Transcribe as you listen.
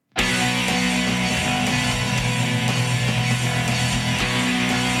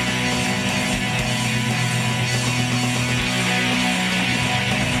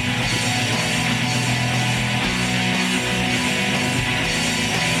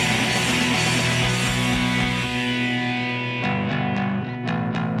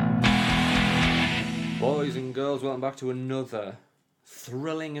and girls, welcome back to another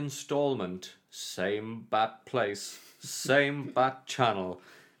thrilling installment. Same bat place, same bat channel.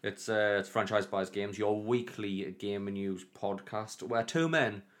 It's Franchise Buys Games, your weekly gaming news podcast, where two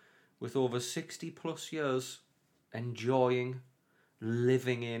men with over 60 plus years enjoying,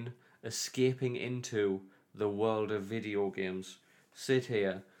 living in, escaping into the world of video games sit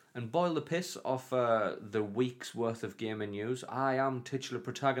here and boil the piss off the week's worth of gaming news. I am titular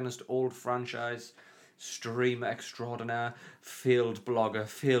protagonist, old franchise, streamer extraordinaire, failed blogger,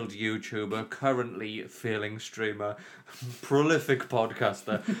 failed YouTuber, currently failing streamer, prolific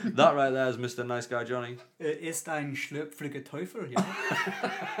podcaster. That right there is Mr. Nice Guy Johnny. Ist ein schlüpfriger Teufel, ja.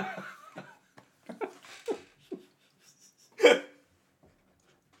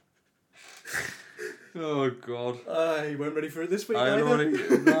 Oh God. You weren't ready for it this week, I either? already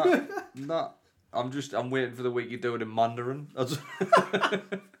I'm waiting for the week you do it in Mandarin.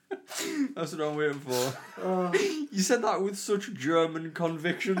 That's what I'm waiting for. You said that with such German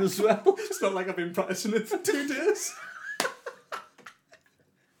conviction as well. It's not like I've been practicing it for 2 days.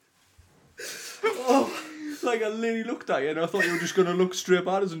 Like I literally looked at you and I thought you were just gonna look straight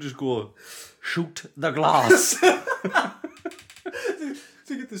at us and just go, shoot the glass. I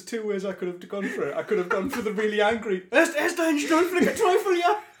think there's 2 ways I could have gone for it. I could have gone for the really angry. Ist ein schlüpfriger Teufel,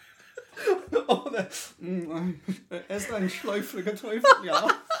 ja. Or ist ein schlüpfriger Teufel, ja.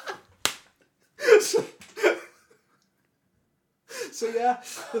 So yeah,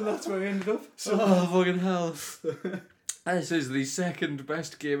 and that's where I ended up. So, Oh fucking hell. This is the second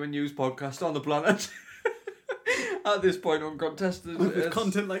best gaming news podcast on the planet. At this point, uncontested. with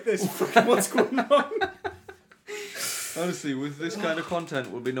content like this, what's going on? Honestly, with this kind of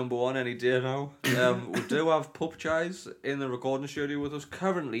content, we'll be number one any day now. We do have Pup Chais in the recording studio with us,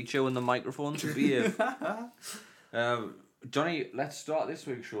 currently chewing the microphone to behave. Johnny, let's start this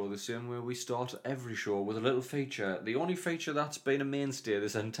week's show the same way we start every show, with a little feature. The only feature that's been a mainstay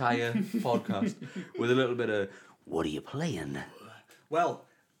this entire podcast, with a little bit of, what are you playing? Well,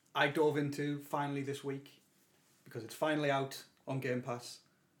 I dove into finally this week, because it's finally out on Game Pass,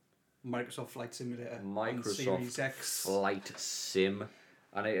 Microsoft Flight Simulator on Series X. Flight Sim.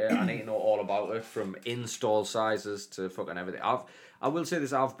 I need to know all about it, from install sizes to fucking everything. I will say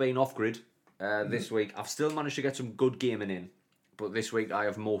this, I've been off grid this week. I've still managed to get some good gaming in, but this week I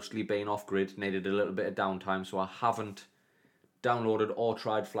have mostly been off grid, needed a little bit of downtime, so I haven't downloaded or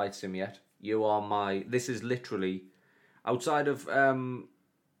tried Flight Sim yet. This is literally, outside of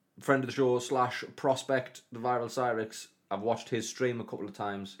friend of the show / Prospect, the Viral Cyrix, I've watched his stream a couple of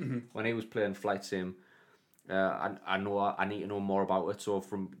times when he was playing Flight Sim. I know I need to know more about it. So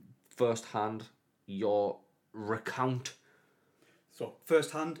from first hand, your recount. So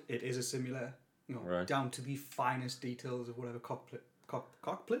first hand, it is a simulator, Right. down to the finest details of whatever cockpit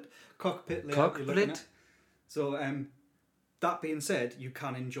layout you're looking at. So that being said, you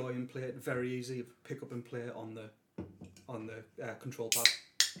can enjoy and play it very easy. Pick up and play it on the control pad.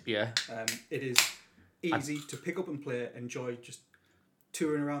 Yeah. It is easy to pick up and play, enjoy just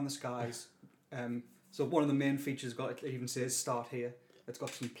touring around the skies. So one of the main features it even says start here. It's got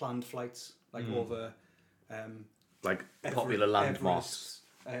some planned flights over Like popular landmarks.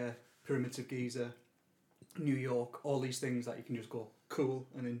 Everest, Pyramids of Giza, New York, all these things that you can just go cool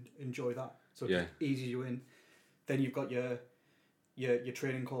and enjoy that. So it's easy you in. Then you've got your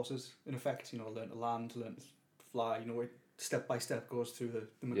training courses in effect, learn to land, learn to fly, it step by step goes through the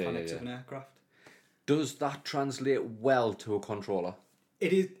mechanics of an aircraft. Does that translate well to a controller?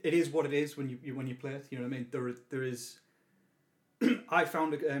 It is what it is when you play it. You know what I mean? There is. I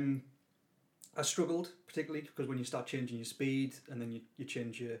found it. I struggled particularly because when you start changing your speed and then you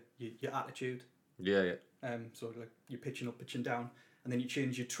change your attitude. Yeah. So like you're pitching up, pitching down, and then you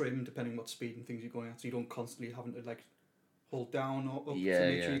change your trim depending on what speed and things you're going at. So you don't constantly having to like hold down or up to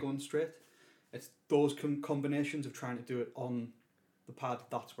make sure you're going straight. It's those combinations of trying to do it on the pad.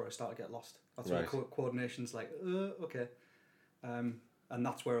 That's where I start to get lost. That's where coordination's like okay. And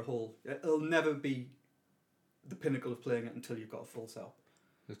that's where it'll never be the pinnacle of playing it until you've got a full setup.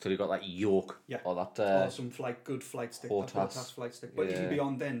 Until you've got that yoke. Yeah. Or that... or some good flight stick. Hortas flight stick. But even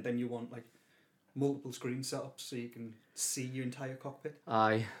beyond then you want like multiple screen setups so you can see your entire cockpit.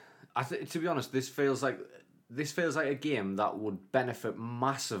 To be honest, this feels like a game that would benefit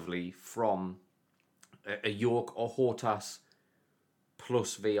massively from a yoke or Hortas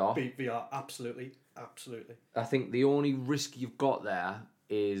plus VR. VR, absolutely. I think the only risk you've got there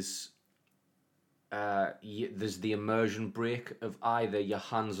is there's the immersion break of either your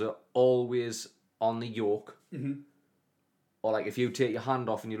hands are always on the yoke, or like if you take your hand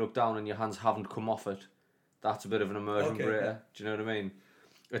off and you look down and your hands haven't come off it, that's a bit of an immersion breaker. Yeah. Do you know what I mean?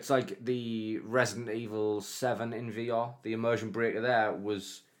 It's like the Resident Evil 7 in VR. The immersion breaker there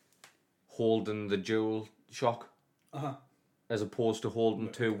was holding the dual shock. As opposed to holding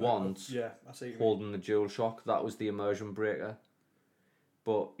two wands. Yeah, I see. Holding the dual shock. That was the immersion breaker.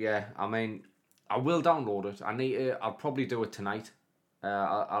 But yeah, I mean, I will download it. I'll probably do it tonight.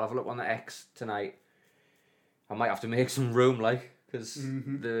 I'll have a look on the X tonight. I might have to make some room, like, because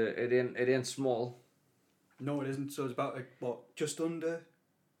it ain't small. No, it isn't. So it's about just under,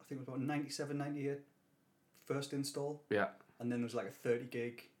 I think it was about 97, 98 first install. Yeah. And then there was like a 30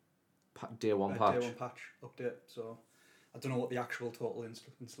 gig day one patch update. So I don't know what the actual total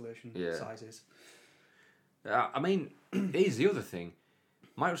installation size is. I mean, here's the other thing.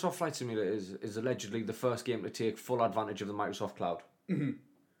 Microsoft Flight Simulator is allegedly the first game to take full advantage of the Microsoft Cloud. Mm-hmm.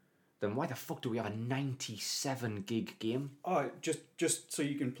 Then why the fuck do we have a 97 gig game? Oh, just so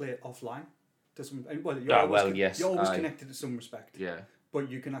you can play it offline. Yes. You're always connected to some respect. Yeah. But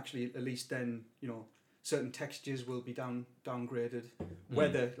you can actually at least then, certain textures will be downgraded.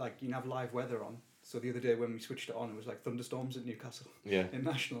 Weather, like you can have live weather on. So the other day when we switched it on, it was like thunderstorms at Newcastle. Yeah. In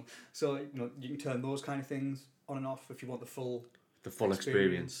National. So you can turn those kind of things on and off if you want the full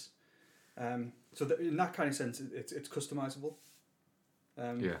experience. So in that kind of sense, it's customizable.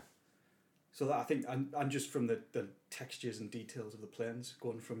 Yeah. So that I think, and just from the textures and details of the planes,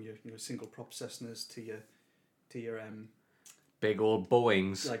 going from your single prop Cessnas to your big old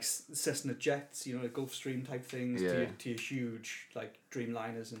Boeings, like Cessna jets, Gulfstream type things, to your huge like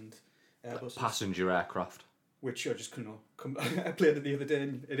Dreamliners and Airbuses, passenger aircraft. Which I just couldn't. I played it the other day,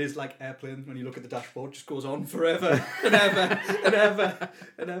 and it is like airplane. When you look at the dashboard, it just goes on forever and ever and ever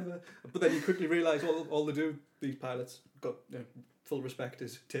and ever. But then you quickly realise all they do, these pilots, got full respect,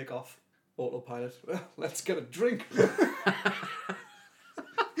 is take off, autopilot. Well, let's get a drink.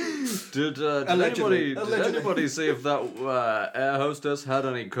 Did anybody see if that air hostess had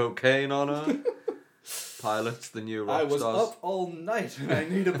any cocaine on her? Pilots, the new rock stars. I was up all night and I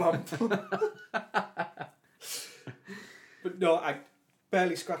need a bump. But no, I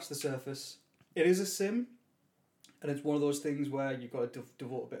barely scratched the surface. It is a sim, and it's one of those things where you've got to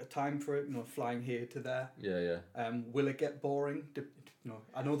devote a bit of time for it, flying here to there. Yeah. Will it get boring?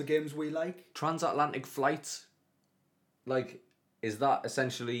 I know the games we like. Transatlantic flights, like, is that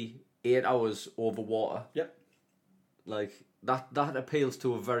essentially 8 hours over water? Yep. Like, that appeals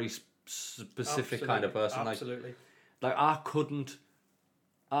to a very specific kind of person. Absolutely. Like I couldn't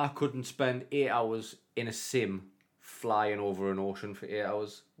spend 8 hours in a sim flying over an ocean for 8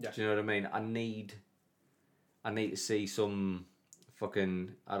 hours. Yeah. Do you know what I mean? I need to see some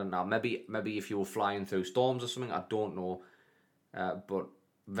fucking, I don't know, maybe if you were flying through storms or something, I don't know. But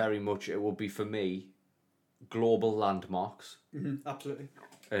very much it will be for me global landmarks. Mm-hmm, absolutely.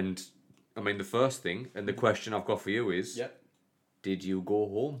 And I mean the first thing, and the question I've got for you is, did you go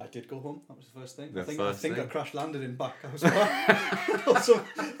home? I did go home. That was the first thing. I think I crash landed in back. I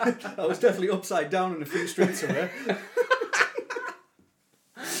was definitely upside down in a few streets away.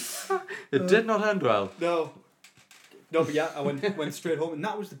 It did not end well. No, but yeah, I went straight home, and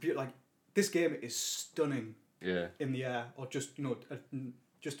that was the beauty. Like, this game is stunning. Yeah. In the air, or just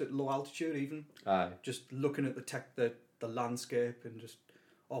just at low altitude, even. Aye. Just looking at the landscape and just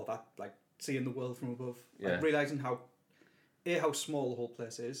that, like, seeing the world from above. Yeah. Like, realizing how small the whole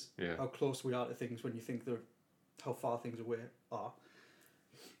place is. Yeah. How close we are to things when you think how far things away are.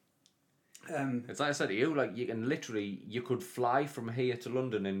 It's like I said to you, like you could fly from here to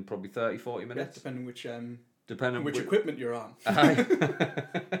London in probably 30-40 minutes. Yeah, depending which which equipment you're on.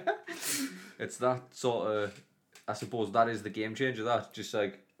 It's that sort of, I suppose that is the game changer. That just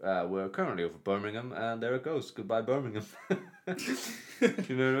like we're currently over Birmingham and there it goes. Goodbye Birmingham. You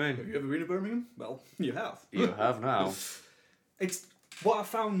know what I mean? Have you ever been to Birmingham? Well, you have. You have now. It's what I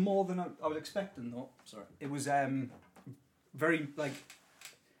found more than I was expecting, though. Sorry. It was very, like,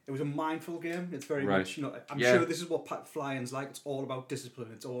 it was a mindful game. It's very much, I'm sure this is what flying's like. It's all about discipline.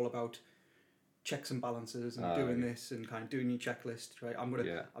 It's all about checks and balances and doing this and kind of doing your checklist, right?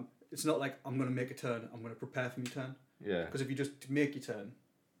 It's not like I'm going to make a turn. I'm going to prepare for my turn. Yeah. Because if you just make your turn,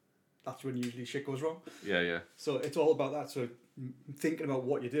 that's when usually shit goes wrong. Yeah. So it's all about that. So thinking about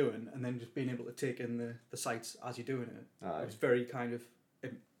what you're doing and then just being able to take in the sights as you're doing it. Aye. It's very kind of,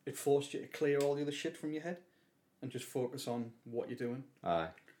 it forced you to clear all the other shit from your head and just focus on what you're doing. Aye.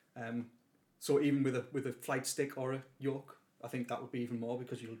 So even with a flight stick or a yoke, I think that would be even more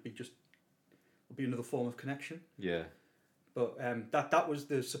because it'll be another form of connection. Yeah. But that was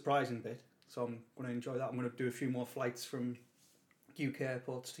the surprising bit. So I'm going to enjoy that. I'm going to do a few more flights from UK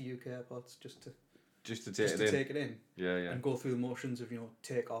airports to UK airports just to take it in. Yeah. And go through the motions of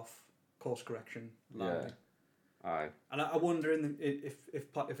take off, course correction, landing. Aye. And I wonder if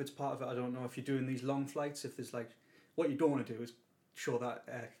it's part of it. I don't know if you're doing these long flights. If there's like, what you don't want to do is show that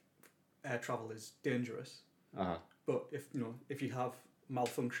air travel is dangerous. But if you have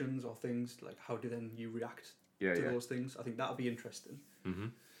malfunctions or things, like how do then you react to those things? I think that'll be interesting. Mm-hmm.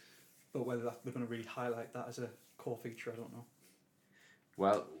 But whether they're going to really highlight that as a core feature, I don't know.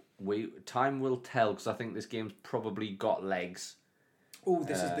 Well, time will tell, because I think this game's probably got legs. Oh,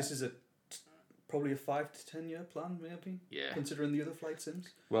 this is probably a 5 to 10 year plan, maybe. Yeah. Considering the other flight sims.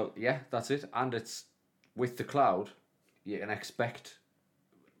 Well, yeah, that's it. And it's with the cloud, you can expect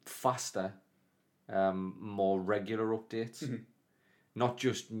faster, more regular updates. Mm-hmm. Not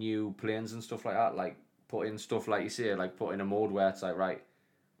just new planes and stuff like that. Like put in stuff like you say, like put in a mode where it's like, right,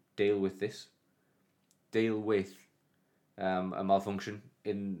 deal with this. Deal with a malfunction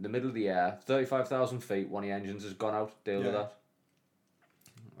in the middle of the air, 35,000 feet. One of the engines has gone out. Deal with that.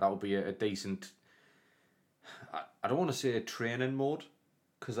 That would be a decent. I don't want to say a training mode,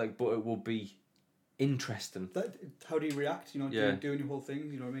 but it will be interesting. How do you react? Doing your whole thing.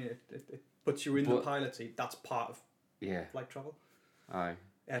 You know what I mean? It puts you in the pilot seat. That's part of flight travel. Aye.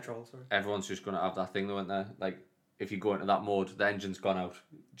 Air travel. Sorry. Everyone's just gonna have that thing though, isn't there? Like if you go into that mode, the engine's gone out.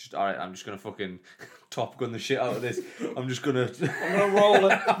 Just alright, I'm just gonna fucking Top Gun the shit out of this. I'm gonna roll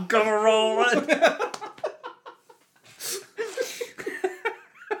it. I'm gonna roll it.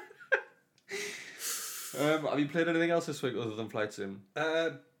 Have you played anything else this week other than Flight Sim?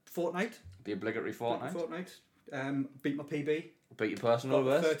 Fortnite. The obligatory Fortnite. Beat my PB. Beat your personal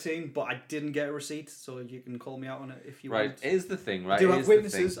best. 13, but I didn't get a receipt, so you can call me out on it if you want. want. Here's the thing, right? I do have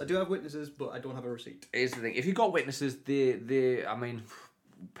witnesses, but I don't have a receipt. Here's the thing. If you've got witnesses, I mean,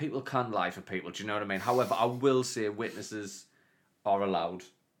 people can lie for people, do you know what I mean? However, I will say witnesses are allowed.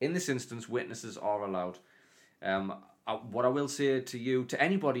 In this instance, witnesses are allowed. What I will say to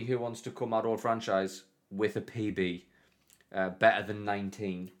anybody who wants to come at Old Franchise with a PB, better than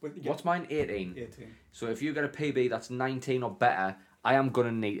 19. What's mine? 18. 18. So if you get a PB that's 19 or better, I am going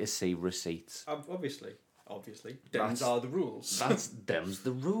to need to see receipts. Obviously. Them's are the rules. Them's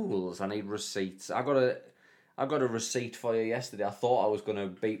the rules. I need receipts. I got a receipt for you yesterday. I thought I was going to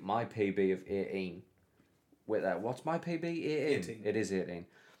beat my PB of 18. Wait there, what's my PB? 18? It is 18.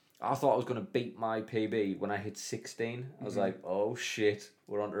 I thought I was going to beat my PB when I hit 16. I was like, oh shit,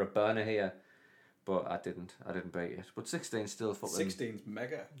 we're under a burner here. But I didn't beat it. But 16 still fucking... 16's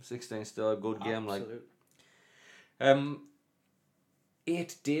mega. 16 still a good game. Absolute.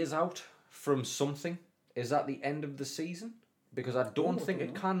 8 days out from something. Is that the end of the season? Because I don't think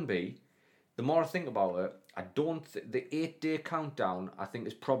it can be. The more I think about it, the 8-day countdown, I think,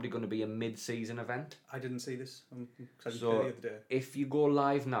 is probably going to be a mid-season event. I didn't see this. So the other day. If you go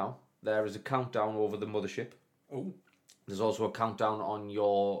live now, there is a countdown over the mothership. Oh. There's also a countdown on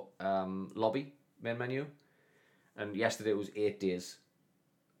your lobby. Main menu, and yesterday it was 8 days.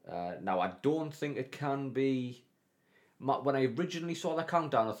 Now I don't think it can be. When I originally saw the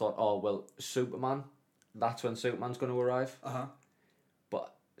countdown, I thought, oh well, Superman. That's when Superman's going to arrive.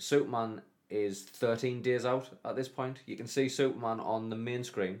 But Superman is 13 days out at this point. You can see Superman on the main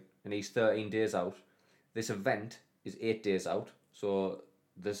screen, and he's 13 days out. This event is 8 days out, so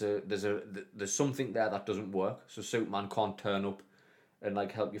there's something there that doesn't work. So Superman can't turn up and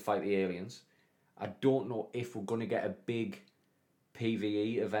help you fight the aliens. I don't know if we're going to get a big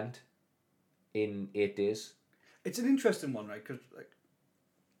PvE event in 8 days. It's an interesting one, right? Because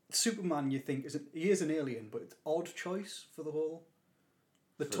Superman, you think he is an alien, but it's odd choice for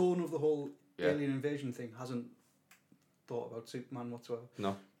the tone of the whole alien invasion thing hasn't thought about Superman whatsoever.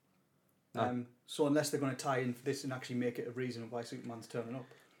 No. So unless they're going to tie in for this and actually make it a reason why Superman's turning up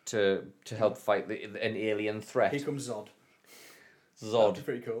to help fight an alien threat. Here comes Zod. Zod.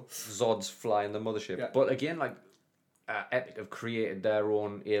 Pretty cool. Zod's flying the mothership. Yeah. But again, Epic have created their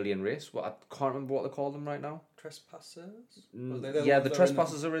own alien race. I can't remember what they call them right now. Trespassers? The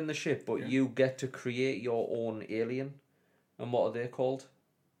Trespassers are in the ship, but you get to create your own alien. And what are they called?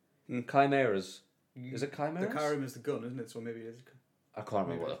 Chimeras. Is it chimeras? The Chimeras is the gun, isn't it? So maybe it is. I can't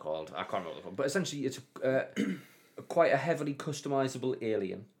remember what they're called. But essentially, it's quite a heavily customizable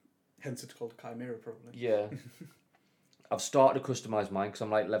alien. Hence it's called Chimera, probably. Yeah. I've started to customise mine because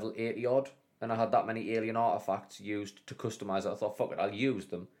I'm level 80 odd, and I had that many alien artifacts used to customise it. I thought, fuck it, I'll use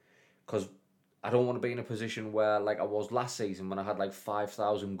them, because I don't want to be in a position where I was last season when I had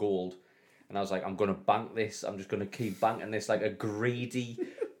 5,000 gold, and I was like, I'm going to bank this. I'm just going to keep banking this like a greedy,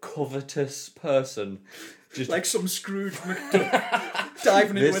 covetous person. Just like some Scrooge McDuck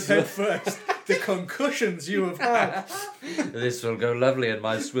diving into it head first. The concussions you have had. This will go lovely in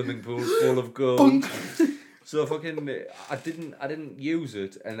my swimming pool full of gold. So fucking, I didn't use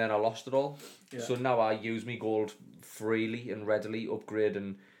it, and then I lost it all. Yeah. So now I use me gold freely and readily,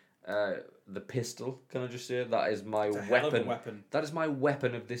 upgrading the pistol. Can I just say that is my It's a hell weapon. of a weapon. That is my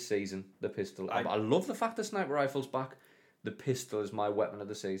weapon of this season. The pistol. I love the fact that sniper rifle's back. The pistol is my weapon of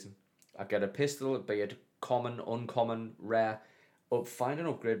the season. I get a pistol, be it common, uncommon, rare. Find an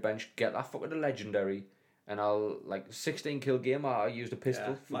upgrade bench, get that fucking legendary. And I'll 16 kill game. I used a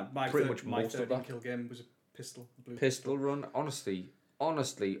pistol. Yeah, my pretty much my most of 13 that. kill game was a pistol. A blue Pistol run, honestly,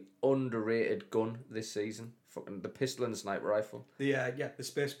 underrated gun this season. Fucking the pistol and the sniper rifle. The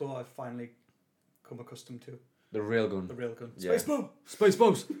Spacebow I've finally come accustomed to. The real gun. The real gun. Yeah. Spacebow.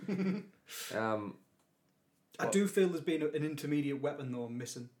 Spacebows. I do feel there's been an intermediate weapon though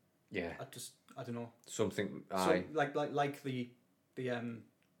missing. Yeah. I don't know. Something. So, like the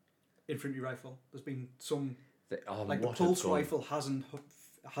infantry rifle. There's been some the pulse rifle hasn't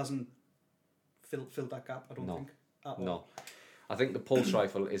filled that gap. I don't think. At all. No, I think the pulse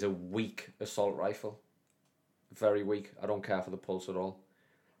rifle is a weak assault rifle. Very weak. I don't care for the pulse at all.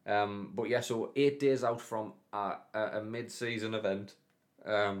 But yeah, so 8 days out from a mid-season event.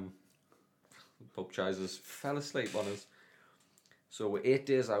 Pub Chizers fell asleep on us. So we're 8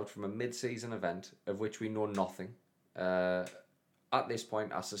 days out from a mid-season event of which we know nothing. At this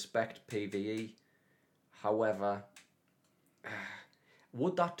point, I suspect PvE. However,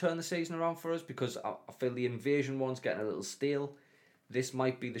 would that turn the season around for us? Because I feel the invasion one's getting a little stale. This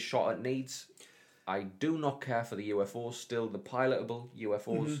might be the shot it needs. I do not care for the UFOs. Still, the pilotable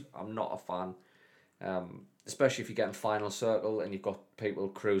UFOs, I'm not a fan. Especially if you're getting final circle and you've got people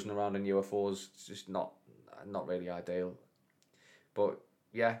cruising around in UFOs. It's just not really ideal. But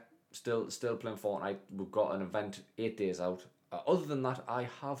yeah, still playing Fortnite. We've got an event 8 days out. Other than that, I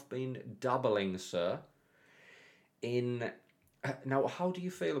have been dabbling, sir, in... Now, how do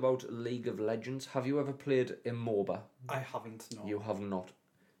you feel about League of Legends? Have you ever played MOBA? I haven't, no. You have not.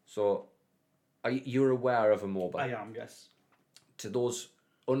 So, you're aware of a MOBA? I am, yes. To those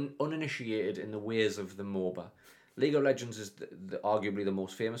uninitiated in the ways of the MOBA, League of Legends is arguably the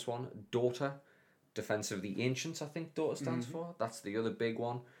most famous one. Dota, Defense of the Ancients, I think Dota stands for. That's the other big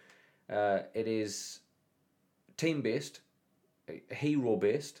one. It is team-based,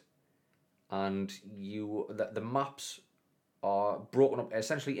 hero-based, and the maps are broken up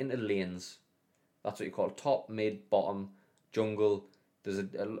essentially into lanes. That's what you call it. Top, mid, bottom, jungle.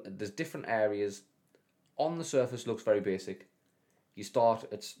 There's different areas. On the surface, looks very basic. You start,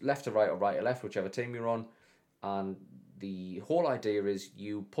 it's left to right or right to left, whichever team you're on, and the whole idea is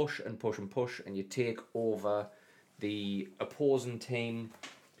you push and push and push, and you take over the opposing team.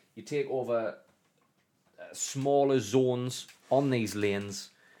 You take over smaller zones on these lanes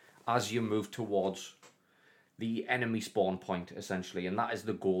as you move towards the enemy spawn point, essentially, and that is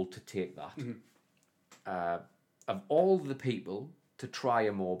the goal, to take that. Of all the people to try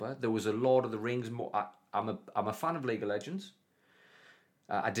a MOBA, there was a Lord of the Rings. I'm a fan of League of Legends.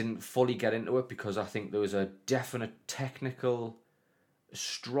 I didn't fully get into it because I think there was a definite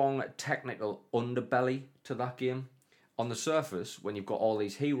strong technical underbelly to that game. On the surface, when you've got all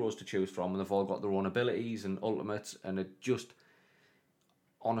these heroes to choose from and they've all got their own abilities and ultimates, and it just,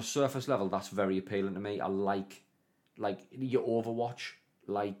 on a surface level, that's very appealing to me. I like your Overwatch,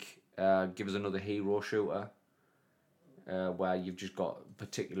 give us another hero shooter, where you've just got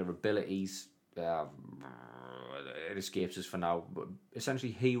particular abilities. It escapes us for now, but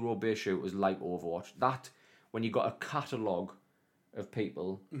essentially hero-based shooters like Overwatch. That, when you've got a catalogue of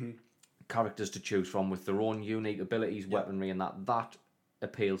people, characters to choose from with their own unique abilities, weaponry, and that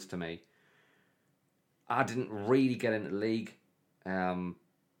appeals to me. I didn't really get into League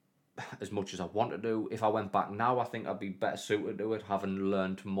as much as I want to do. If I went back now, I think I'd be better suited to it, having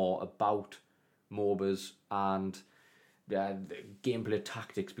learned more about MOBAs and the gameplay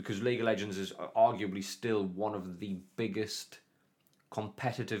tactics, because League of Legends is arguably still one of the biggest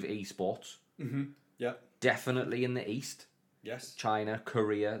competitive esports. Yeah. Definitely in the East. Yes. China,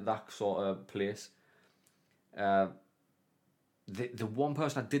 Korea, that sort of place. The one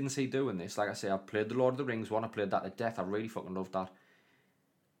person I didn't see doing this, like I say, I played the Lord of the Rings one, I played that to death, I really fucking loved that.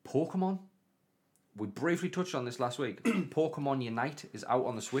 Pokemon. We briefly touched on this last week. Pokemon Unite is out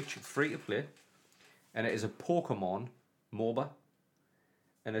on the Switch, free to play. And it is a Pokemon MOBA.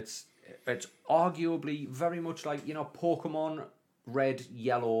 And it's arguably very much like, Pokemon Red,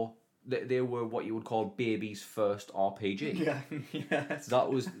 Yellow. They were what you would call baby's first RPG. Yeah, yes. That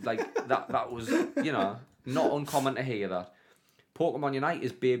was that was, not uncommon to hear that. Pokemon Unite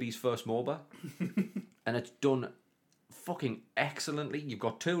is baby's first MOBA. And it's done fucking excellently. You've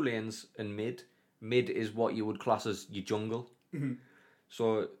got 2 lanes and mid. Mid is what you would class as your jungle.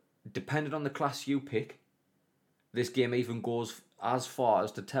 So, depending on the class you pick, this game even goes as far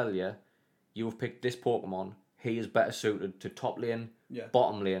as to tell you, you have picked this Pokemon, he is better suited to top lane,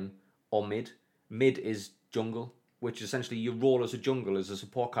 bottom lane, or mid. Mid is jungle, which essentially you roll as a jungle as a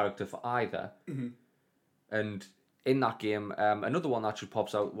support character for either. Mm-hmm. And in that game, another one that just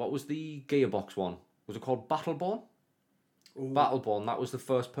pops out, what was the Gearbox one? Was it called Battleborn? Ooh. Battleborn, that was the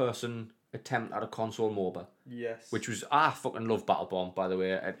first person attempt at a console MOBA. Yes. Which was, I fucking love Battleborn, by the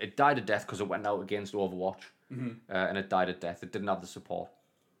way. It died a death because it went out against Overwatch. And it died a death. It didn't have the support.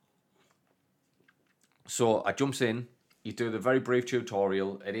 So I jumps in, you do the very brief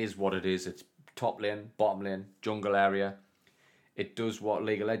tutorial. It is what it is. It's top lane, bottom lane, jungle area. It does what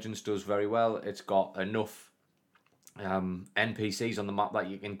League of Legends does very well. It's got enough NPCs on the map that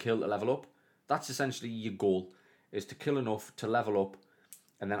you can kill to level up. That's essentially your goal, is to kill enough to level up.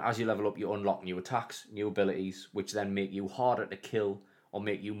 And then as you level up, you unlock new attacks, new abilities, which then make you harder to kill or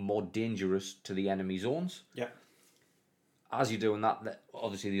make you more dangerous to the enemy zones. Yeah. As you're doing that,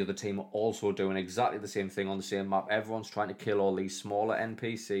 obviously the other team are also doing exactly the same thing on the same map. Everyone's trying to kill all these smaller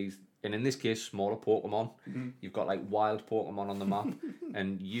NPCs, and in this case, smaller Pokemon. You've got like wild Pokemon on the map,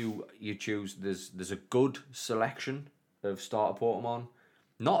 and you choose. There's a good selection of starter Pokemon.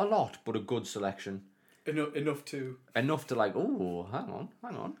 Not a lot, but a good selection. Enough to like, oh, hang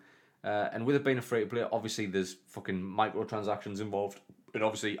on. And with it being a free to play, obviously there's fucking microtransactions involved. And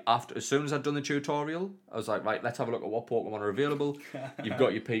obviously, as soon as I'd done the tutorial, I was like, right, let's have a look at what Pokemon are available. You've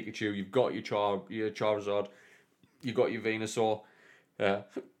got your Pikachu, you've got your Charizard, you've got your Venusaur,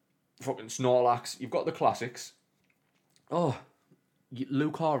 fucking Snorlax, you've got the classics. Oh,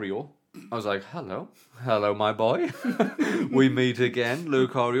 Lucario. I was like, hello, my boy. We meet again,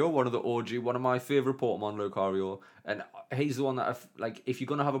 Lucario, one of the OG, one of my favourite Pokemon, Lucario. And he's the one that, if you're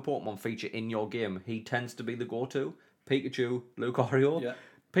going to have a Pokemon feature in your game, he tends to be the go-to. Pikachu, Lucario. Yeah.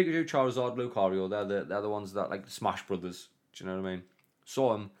 Pikachu, Charizard, Lucario. They're the ones that, like, Smash Brothers. Do you know what I mean?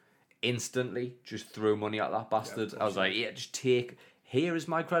 Saw him, instantly just threw money at that bastard. I was like, yeah, just take, here is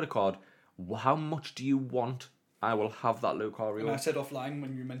my credit card. How much do you want? I will have that Lucario. And I said offline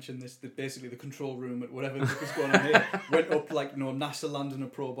when you mentioned this that basically the control room at whatever was going on here went up like NASA landing a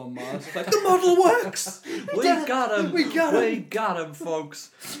probe on Mars. It's like, the model works! We got him, folks.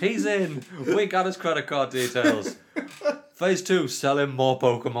 He's in. We got his credit card details. Phase 2, sell him more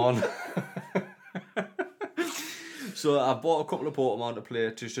Pokemon. So I bought a couple of Pokemon to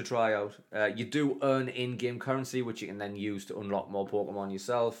play just to try out. You do earn in-game currency, which you can then use to unlock more Pokemon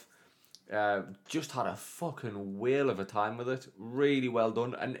yourself. Just had a fucking whale of a time with it. Really well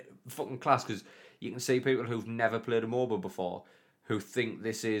done. And fucking class, because you can see people who've never played a MOBA before who think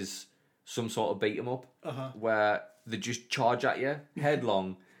this is some sort of beat 'em up, where they just charge at you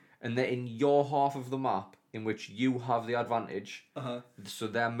headlong, and they're in your half of the map in which you have the advantage. So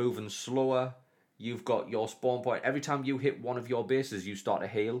they're moving slower. You've got your spawn point. Every time you hit one of your bases, you start to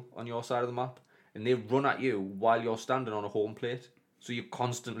heal on your side of the map, and they run at you while you're standing on a home plate. So you're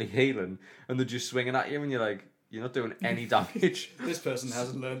constantly healing, and they're just swinging at you, and you're like, you're not doing any damage. This person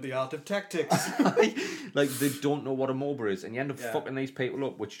hasn't learned the art of tactics. Like, they don't know what a MOBA is, and you end up fucking these people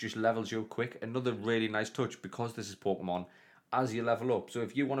up, which just levels you up quick. Another really nice touch, because this is Pokemon, as you level up. So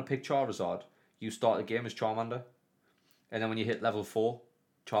if you want to pick Charizard, you start the game as Charmander, and then when you hit level 4,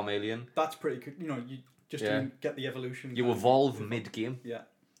 Charmeleon. That's pretty good. You know, you just get the evolution. You evolve mid-game. Yeah.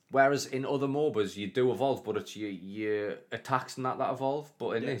 Whereas in other MOBAs, you do evolve, but it's your attacks and that evolve.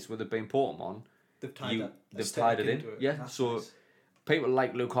 But in this, with it being Pokemon, they've tied it in. Yeah, that's so nice. People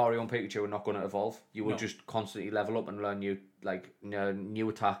like Lucario and Pikachu are not going to evolve. You will just constantly level up and learn new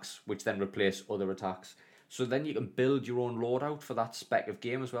attacks, which then replace other attacks. So then you can build your own loadout for that spec of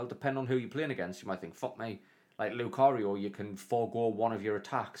game as well, depending on who you're playing against. You might think, fuck me. Like Lucario, you can forego one of your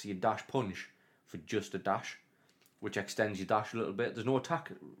attacks, your dash punch, for just a dash, which extends your dash a little bit. There's no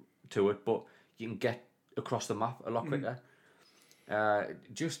attack to it, but you can get across the map a lot quicker.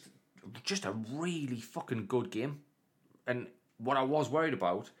 Just a really fucking good game. And what I was worried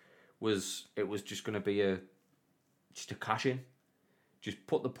about was it was just going to be just a cash in. Just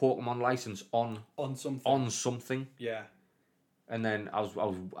put the Pokemon license on something. Yeah. And then I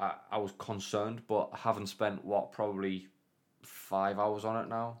was concerned, but having spent probably 5 hours on it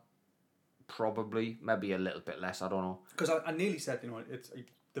now. Probably, maybe a little bit less. I don't know. Because I nearly said, it's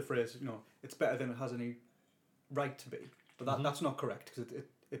the phrase, it's better than it has any right to be, but that's not correct, because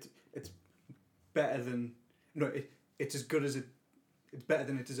it's better than it's as good as it's better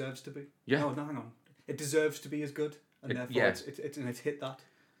than it deserves to be. Yeah. No, hang on. It deserves to be as good, and therefore it's hit that.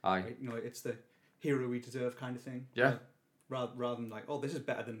 Aye. Right? It's the hero we deserve kind of thing. Yeah. Rather than like, oh, this is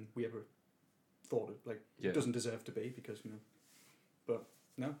better than we ever thought it. Like, it doesn't deserve to be, because but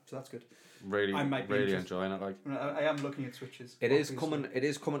No, so that's good. Really, I might be really interested. enjoying it. Like I am looking at Switches. it is coming. It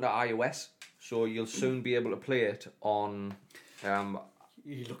is coming to iOS, so you'll soon be able to play it on.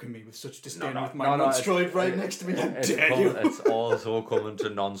 You look at me with such disdain No, with my no, non-stroid right next to me. How dare you? It's also coming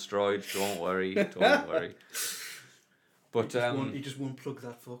to non-stroid. Don't worry. Don't worry. But you just won't plug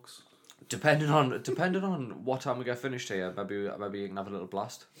that, folks. depending on what time we get finished here, maybe you can have a little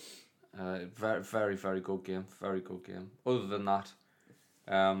blast. Very, very, very good game. Very good game. Other than that,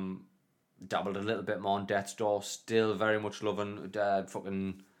 dabbled a little bit more on Death's Door. Still very much loving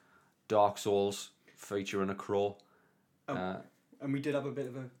fucking Dark Souls featuring a crow. And we did have a bit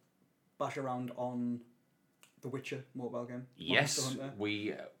of a bash around on the Witcher mobile game. Yes, Monster Hunter.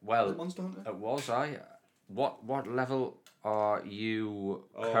 we Was it Monster Hunter? It was I. What level are you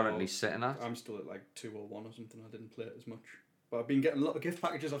currently sitting at? I'm still at like 201 or something. I didn't play it as much, but I've been getting a lot of gift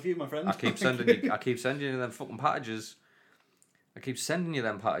packages off you, my friend. I keep sending you them fucking packages. I keep sending you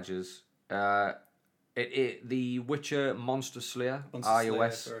them packages. The Witcher Monster Slayer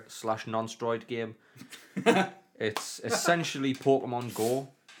iOS / non-stroid game. It's essentially Pokemon Go,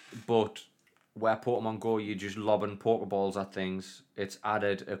 but where Pokemon Go you're just lobbing Pokeballs at things. It's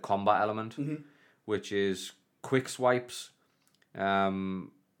added a combat element, which is quick swipes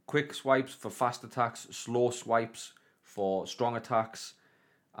for fast attacks, slow swipes for strong attacks,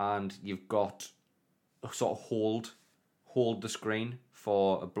 and you've got a sort of hold the screen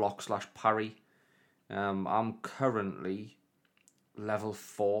for a block / parry. I'm currently level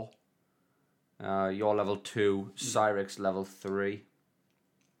 4. You're level 2, Cyrix level 3.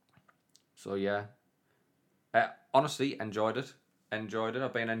 So yeah, honestly enjoyed it.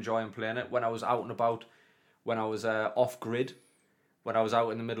 I've been enjoying playing it. When I was out and about, when I was off grid, when I was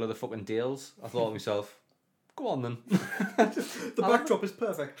out in the middle of the fucking Dales, I thought to myself, go on then. The backdrop is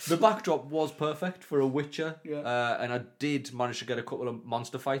perfect. The backdrop was perfect for a Witcher. Yeah. And I did manage to get a couple of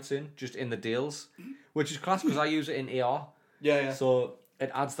monster fights in, just in the Dales, which is class because I use it in AR. Yeah. So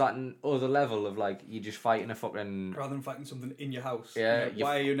it adds that other level of like you just fighting a fucking. Rather than fighting something in your house. Yeah.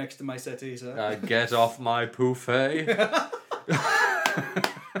 Why are you next to my settee, sir? Get off my buffet.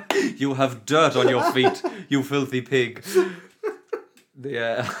 You have dirt on your feet, you filthy pig.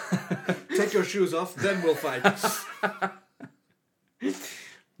 Take your shoes off, then we'll fight.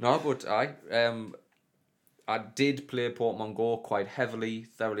 No, but I did play Pokemon Go quite heavily.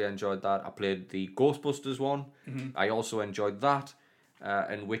 Thoroughly enjoyed that. I played the Ghostbusters one. I also enjoyed that.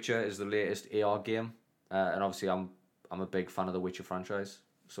 And Witcher is the latest AR game. And obviously I'm a big fan of the Witcher franchise.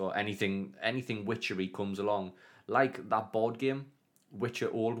 So anything Witchery comes along, like that board game, Witcher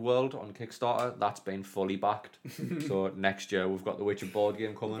Old World on Kickstarter, that's been fully backed. So next year we've got the Witcher board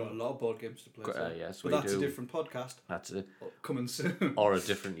game coming. We've got a lot of board games to play. Yes, but that's a different podcast. That's it. Coming soon. Or a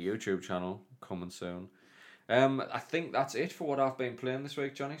different YouTube channel coming soon. I think that's it for what I've been playing this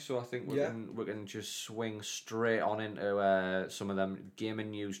week, Johnny. So I think we can just swing straight on into some of them gaming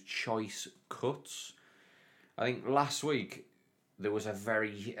news choice cuts. I think last week there was a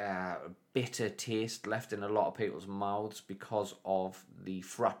very bitter taste left in a lot of people's mouths because of the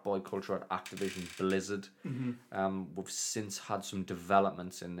frat boy culture at Activision Blizzard. We've since had some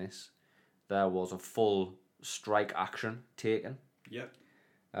developments in this. There was a full strike action taken. Yep.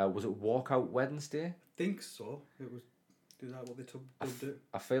 Was it Walkout Wednesday? I think so. It was. Is that what they do?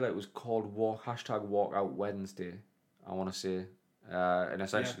 I feel like it was called #Walkout Wednesday. I want to say, and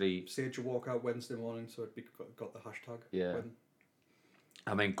essentially, Sage your walkout Wednesday morning, so it got the hashtag. Yeah.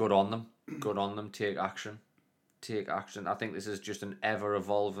 I mean, good on them. Good on them. Take action. I think this is just an ever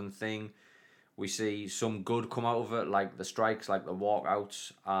evolving thing. We see some good come out of it, like the strikes, like the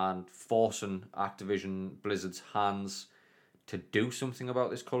walkouts, and forcing Activision Blizzard's hands to do something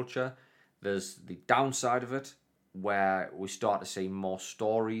about this culture. There's the downside of it, where we start to see more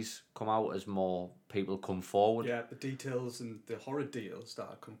stories come out as more people come forward. Yeah, the details and the horror details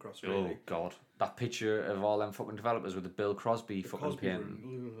start to come across, really. Oh, God. That picture of all them fucking developers with the Bill Crosby fucking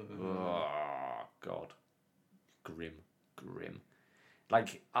painting. Oh, God. Grim.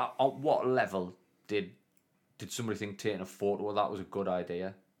 Like, at what level did somebody think taking a photo of that was a good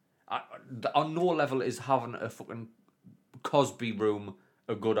idea? On no level is having a fucking Cosby room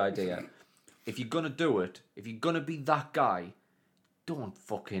a good idea. If you're gonna do it, if you're gonna be that guy, don't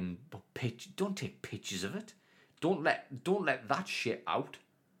take pictures of it. Don't let that shit out.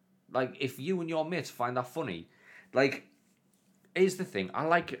 Like, if you and your mates find that funny, like, here's the thing. I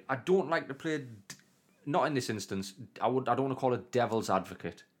don't like to play. Not in this instance. I don't want to call it devil's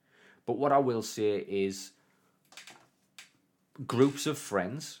advocate, but what I will say is, groups of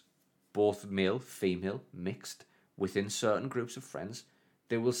friends, both male, female, mixed, within certain groups of friends,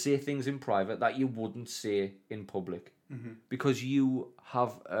 they will say things in private that you wouldn't say in public. because you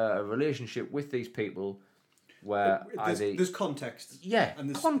have a relationship with these people where there's context. Yeah,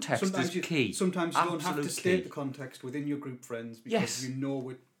 and context is key. Sometimes you don't have to state the context within your group friends because you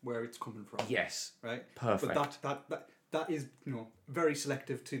know where it's coming from. Yes. Right? Perfect. But that is, very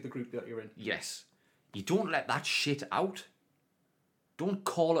selective to the group that you're in. Yes. You don't let that shit out. Don't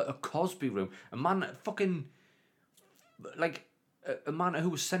call it a Cosby room. A man fucking... Like, a man who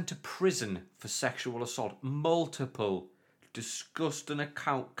was sent to prison for sexual assault. Multiple disgusting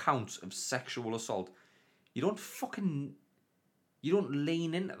counts of sexual assault. You don't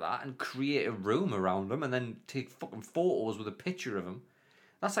lean into that and create a room around him and then take fucking photos with a picture of him.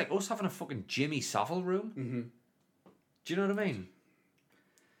 That's like us having a fucking Jimmy Savile room. Mm-hmm. Do you know what I mean?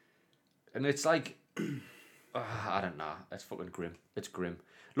 And it's like... I don't know. It's fucking grim. It's grim.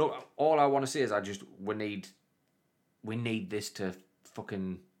 Look, all I want to say is we need this to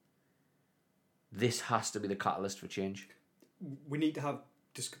fucking... This has to be the catalyst for change. We need to have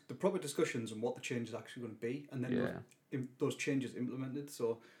the proper discussions on what the change is actually going to be, and then those changes implemented.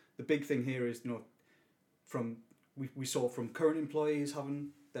 So the big thing here is, we saw from current employees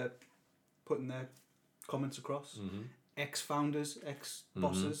putting their comments across, ex-founders,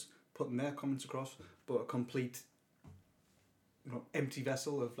 ex-bosses putting their comments across, but a complete, empty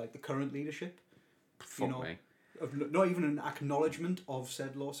vessel of like the current leadership. Fuck me. Of not even an acknowledgement of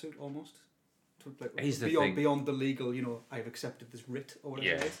said lawsuit almost. Like, beyond the legal, I've accepted this writ or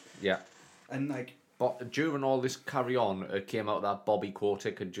whatever it is. Yeah. And like... But during all this carry on, it came out that Bobby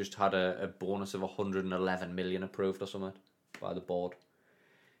Kotick had just had a bonus of 111 million approved or something by the board.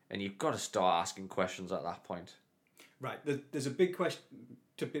 And you've got to start asking questions at that point. Right. There's a big question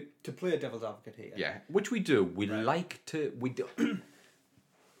to play a devil's advocate here. Yeah, which we do. We do.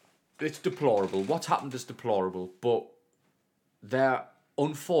 It's deplorable. What's happened is deplorable. But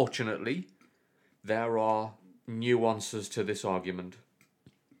unfortunately, there are nuances to this argument.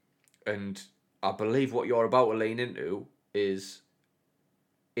 And I believe what you're about to lean into is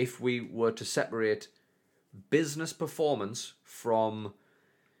if we were to separate business performance from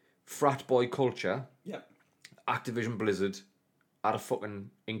frat boy culture, Activision Blizzard had a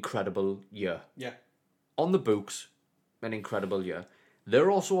fucking incredible year. Yeah. On the books, an incredible year.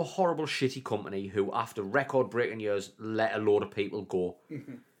 They're also a horrible, shitty company who, after record-breaking years, let a load of people go.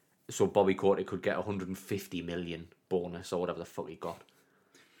 Mm-hmm. So Bobby Kotick could get 150 million bonus or whatever the fuck he got.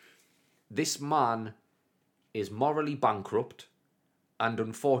 This man is morally bankrupt, and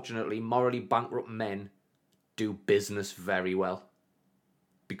unfortunately, morally bankrupt men do business very well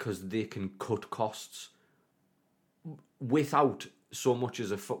because they can cut costs without so much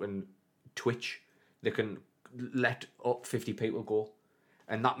as a fucking twitch. They can let up 50 people go,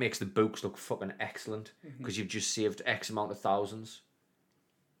 and that makes the books look fucking excellent because you've just saved X amount of thousands.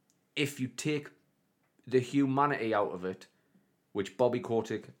 If you take the humanity out of it, which Bobby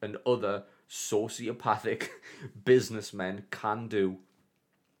Kotick and other sociopathic businessmen can do,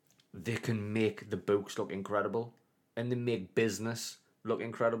 they can make the books look incredible, and they make business look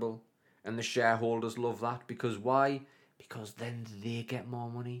incredible, and the shareholders love that. Because why? Because then they get more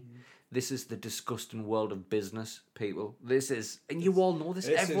money. This is the disgusting world of business, people. This is, and you all know this.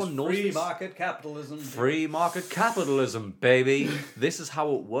 Everyone knows this. Free market capitalism. Free market capitalism, baby. This is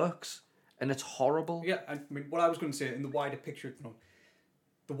how it works, and it's horrible. Yeah, I mean, what I was going to say in the wider picture,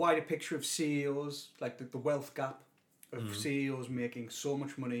 the wider picture of CEOs, like the wealth gap of CEOs making so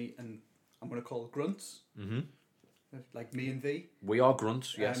much money, and I'm going to call it grunts, like me and thee. We are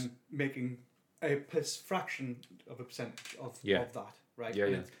grunts, yes. Making a fraction of a percentage of that, right?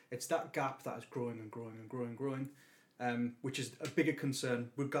 Yeah, It's that gap that is growing and growing and growing and growing, which is a bigger concern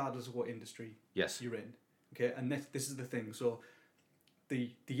regardless of what industry you're in. Okay, and this is the thing. So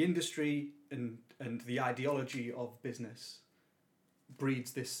the industry and the ideology of business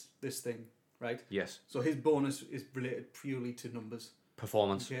breeds this thing, right? Yes. So his bonus is related purely to numbers.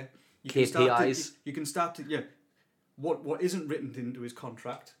 Performance. Okay. KPIs. You can start to what isn't written into his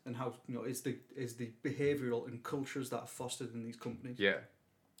contract and how is the behavioural and cultures that are fostered in these companies. Yeah.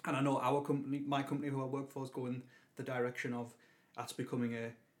 And I know my company who I work for is going the direction of that's becoming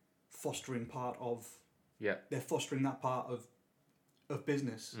a fostering part of. Yeah. They're fostering that part of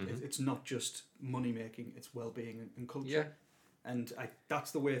business. It's not just money making; it's well-being and culture. Yeah. And that's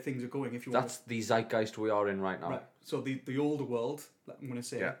the way things are going. That's the zeitgeist we are in right now. Right. So the older world, I'm going to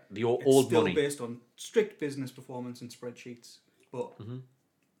say, the old it's still money, based on strict business performance and spreadsheets. But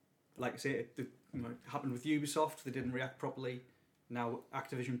like I say, it happened with Ubisoft. They didn't react properly. Now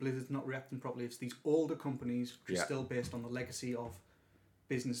Activision Blizzard's not reacting properly. It's these older companies which are still based on the legacy of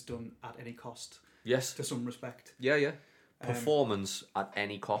business done at any cost. Yes. To some respect. Yeah. Performance at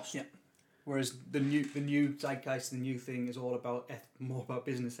any cost. Yeah. Whereas the new zeitgeist, the new thing is all about more about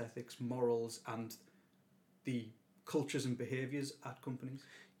business ethics, morals, and the cultures and behaviours at companies.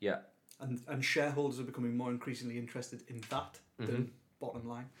 Yeah. And shareholders are becoming more increasingly interested in that than bottom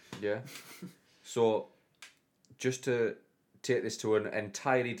line. Yeah. So, just to take this to an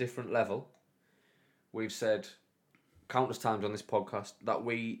entirely different level, we've said countless times on this podcast that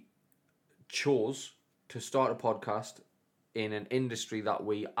we chose to start a podcast in an industry that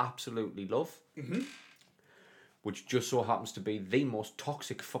we absolutely love, which just so happens to be the most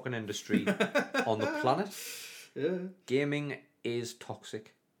toxic fucking industry on the planet. Yeah. Gaming is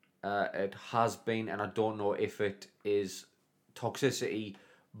toxic. It has been, and I don't know if it is toxicity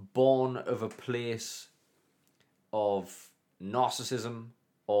born of a place of narcissism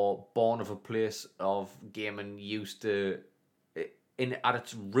or born of a place of gaming used to, at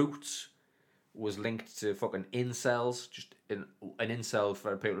its roots, was linked to fucking incels. Just an incel,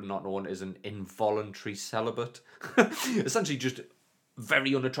 for people not known, is an involuntary celibate. Essentially just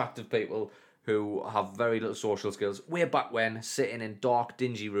very unattractive people who have very little social skills. Way back when, sitting in dark,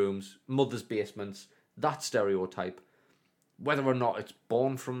 dingy rooms, mothers' basements, that stereotype. Whether or not it's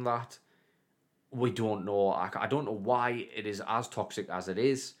born from that, we don't know. I don't know why it is as toxic as it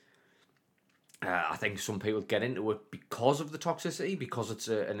is. I think some people get into it because of the toxicity, because it's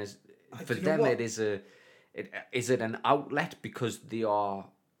for them it is is it an outlet because they are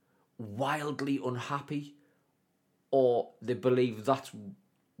wildly unhappy, or they believe that's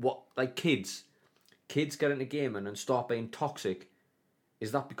what, like kids get into gaming and start being toxic.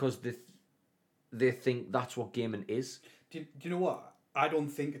 Is that because they think that's what gaming is? Do you know what? I don't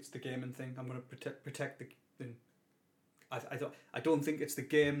think it's the gaming thing. I'm going to protect the thing. I don't think it's the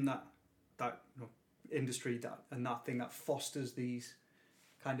game that industry that thing that fosters these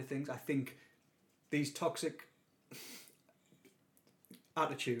kind of things. I think these toxic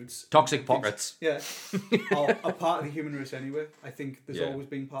attitudes, toxic pockets, are part of the human race anyway. I think there's always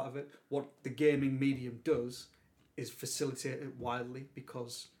been part of it. What the gaming medium does is facilitate it wildly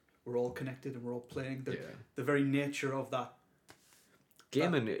because we're all connected and we're all playing. The very nature of that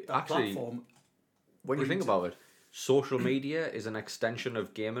gaming, that actually, platform, when you think about it, social media is an extension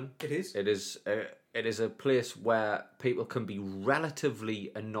of gaming. It is. It is a place where people can be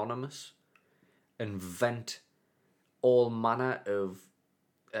relatively anonymous and vent all manner of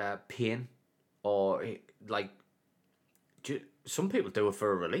pain, or like some people do it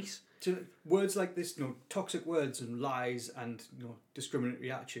for a release. Words like this, toxic words and lies and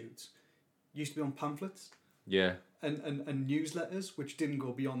discriminatory attitudes used to be on pamphlets. Yeah. And newsletters, which didn't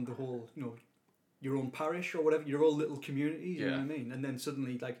go beyond the whole, your own parish or whatever, your own little community, you know what I mean? And then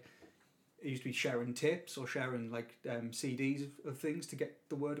suddenly, like, it used to be sharing tapes or sharing, like, CDs of things to get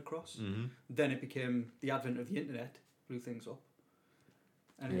the word across. Mm-hmm. Then it became the advent of the internet, blew things up.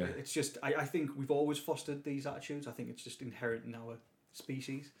 And it's just, I think we've always fostered these attitudes. I think it's just inherent in our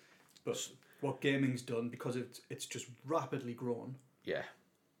species. But what gaming's done, because it's just rapidly grown. Yeah.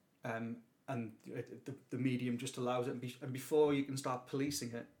 And the medium just allows it, and before you can start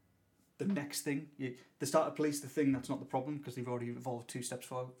policing it, the next thing they start to police the thing that's not the problem because they've already evolved 2 steps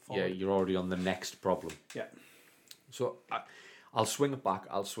forward. Yeah, you're already on the next problem. Yeah. So I'll swing it back.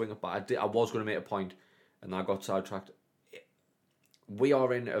 I was going to make a point, and I got sidetracked. We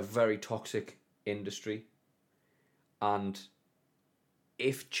are in a very toxic industry, and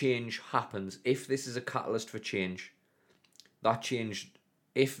if change happens, if this is a catalyst for change,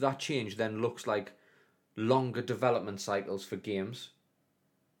 if that change then looks like longer development cycles for games,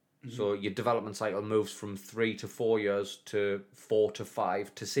 so your development cycle moves from 3 to 4 years to 4 to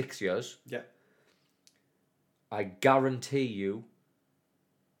 5 to 6 years. Yeah. I guarantee you,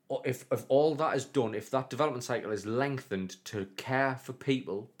 if all that is done, if that development cycle is lengthened to care for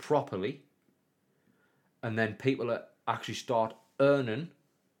people properly, and then people actually start earning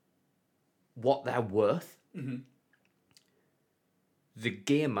what they're worth, the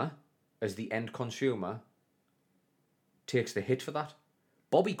gamer, as the end consumer, takes the hit for that.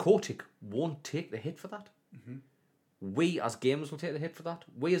 Bobby Kotick won't take the hit for that. We as gamers will take the hit for that.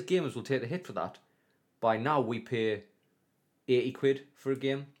 We as gamers will take the hit for that. By now we pay 80 quid for a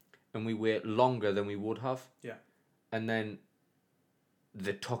game and we wait longer than we would have. Yeah. And then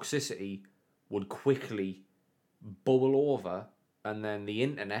the toxicity would quickly bubble over, and then the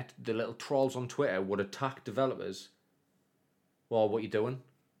internet, the little trolls on Twitter would attack developers. Well, what you doing?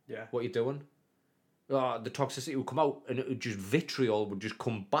 Yeah. What you doing? The toxicity would come out, and it would just, vitriol would just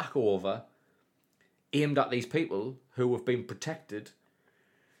come back over, aimed at these people who have been protected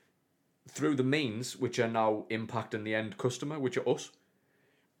through the means which are now impacting the end customer, which are us.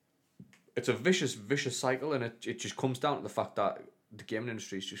 It's a vicious cycle, and it just comes down to the fact that the gaming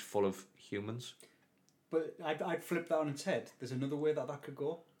industry is just full of humans. But I'd flip that on its head. There's another way that could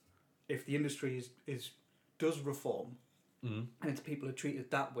go. If the industry does reform, and its people are treated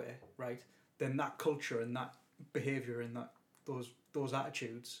that way, right? Then that culture and that behaviour and that those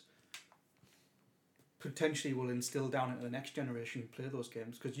attitudes potentially will instill down into the next generation who play those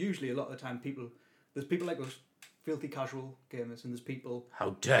games. Because usually, a lot of the time, there's people like us, filthy casual gamers, and there's people.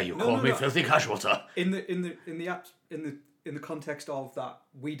 How dare you call me filthy casual, sir? In the context of that,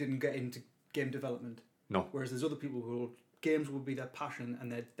 we didn't get into game development. No. Whereas there's other people who games will be their passion,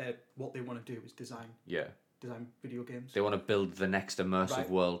 and they're what they want to do is design. Yeah. Design video games. They want to build the next immersive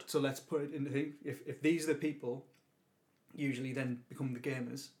world. So let's put it into thing. If these are the people, usually then become the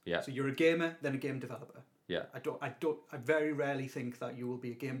gamers. Yeah. So you're a gamer, then a game developer. Yeah. I very rarely think that you will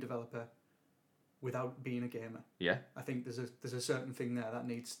be a game developer without being a gamer. Yeah. I think there's a certain thing there that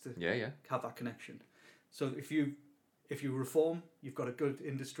needs to have that connection. So if you reform, you've got a good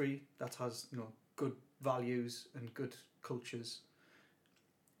industry that has good values and good cultures.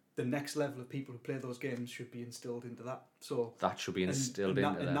 The next level of people who play those games should be instilled into that. So that should be instilled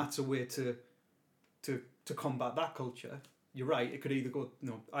into that. And that's a way to combat that culture. You're right. It could either go,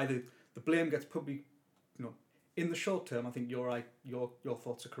 either the blame gets probably, in the short term. I think you're right. Your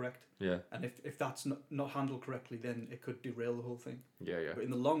thoughts are correct. Yeah. And if that's not handled correctly, then it could derail the whole thing. Yeah, yeah. But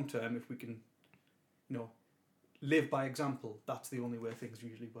in the long term, if we can, live by example, that's the only way things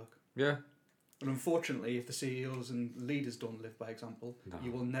usually work. Yeah. And unfortunately, if the CEOs and leaders don't live by example,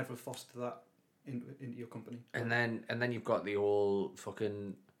 you will never foster that into your company. And then you've got the whole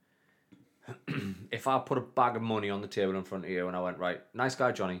fucking. If I put a bag of money on the table in front of you and I went, right, nice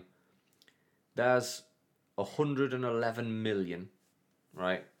guy Johnny, there's 111 million,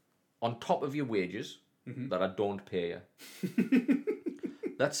 right, on top of your wages that I don't pay you.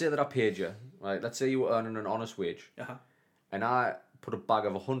 Let's say that I paid you, right? Let's say you were earning an honest wage, and I put a bag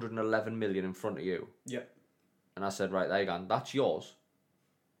of 111 million in front of you. Yeah. And I said, right, there you go, that's yours.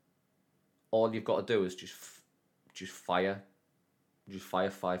 All you've got to do is just fire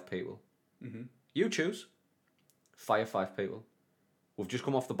 5 people. Mm-hmm. You choose. Fire 5 people. We've just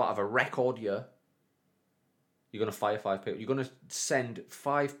come off the bat of a record year. You're going to fire 5 people. You're going to send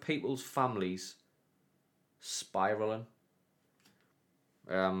 5 people's families spiraling.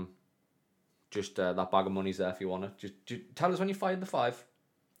 Just that bag of money's there if you want it. Just tell us when you fired the 5,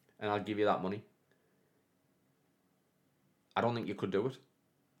 and I'll give you that money. I don't think you could do it.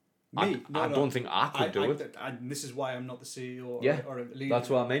 Me? I don't think I could do it. And this is why I'm not the CEO or a leader. That's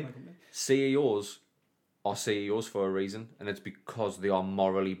what I mean. CEOs are CEOs for a reason, and it's because they are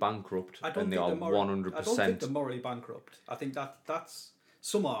morally bankrupt and they are 100%. I don't think they're morally bankrupt. I think that's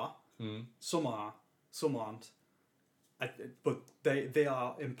some are, some aren't. But they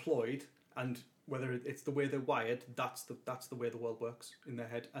are employed, and whether it's the way they're wired, that's the way the world works in their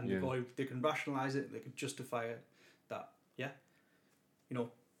head, and they can rationalise it, they can justify it.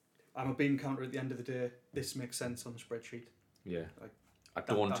 I'm a bean counter at the end of the day. This makes sense on a spreadsheet. Yeah.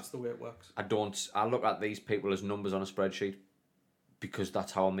 That's the way it works. I look at these people as numbers on a spreadsheet because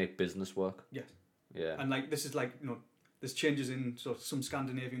that's how I make business work. Yes. Yeah. And this is there's changes in sort of some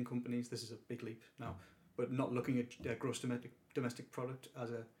Scandinavian companies. This is a big leap now, but not looking at gross domestic product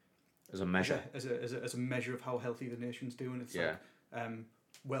as a measure. As a measure of how healthy the nation's doing. It's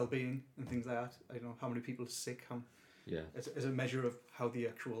well-being and things like that. I don't know how many people are sick. As a measure of how the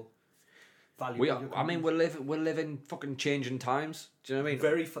actual value. We're living fucking changing times. Do you know what I mean?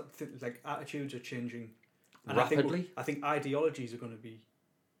 Very attitudes are changing and rapidly. I think ideologies are going to be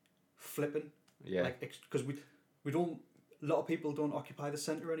flipping. Yeah. Because we don't. A lot of people don't occupy the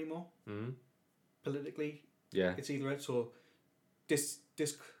centre anymore. Mm-hmm. Politically. Yeah. It's either it. So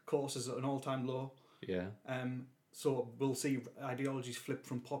discourse is at an all-time low. Yeah. So we'll see ideologies flip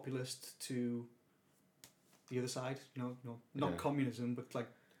from populist to the other side. Not communism, but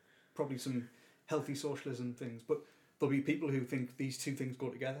probably some healthy socialism things. But there'll be people who think these two things go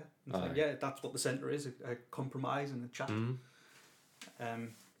together. It's that's what the centre is, a compromise and a chat. Mm-hmm.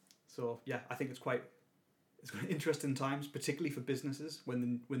 I think it's quite interesting times, particularly for businesses,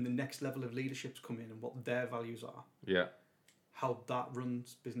 when the next level of leaderships come in and what their values are. Yeah. How that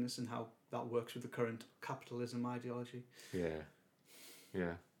runs business and how that works with the current capitalism ideology. Yeah.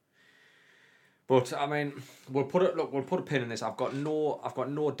 Yeah. But I mean, we'll put a pin in this. I've got no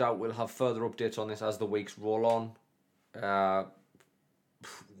doubt we'll have further updates on this as the weeks roll on.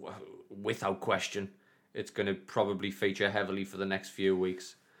 Without question, it's going to probably feature heavily for the next few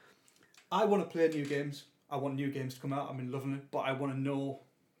weeks. I want to play new games. I want new games to come out. I've been loving it, but I want to know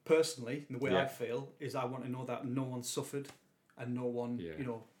personally, the way I feel is I want to know that no one suffered and no one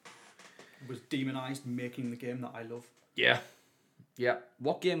was demonised making the game that I love. Yeah. Yeah.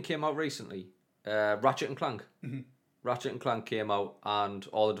 What game came out recently? Ratchet and Clank. Mhm. Ratchet and Clank came out, and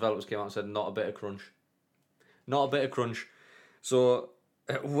all the developers came out and said, not a bit of crunch. Not a bit of crunch. So,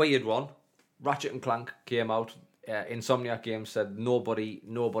 weird one. Ratchet and Clank came out. Insomniac Games said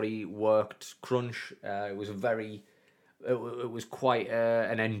nobody worked crunch. It was quite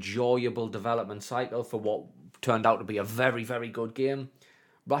an enjoyable development cycle for what turned out to be a very, very good game.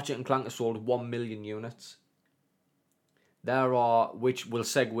 Ratchet and Clank has sold 1 million units. Which will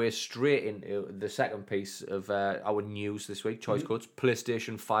segue straight into the second piece of our news this week, Choice Codes.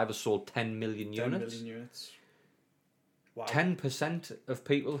 PlayStation 5 has sold 10 million 10 units. million units. Wow. 10% of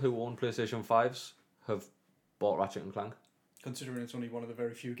people who own PlayStation 5s have bought Ratchet and Clank. Considering it's only one of the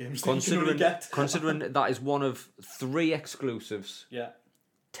very few games that you can only get. Considering that is one of 3 exclusives, Yeah.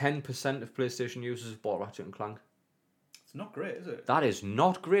 10% of PlayStation users have bought Ratchet and Clank. It's not great, is it? That is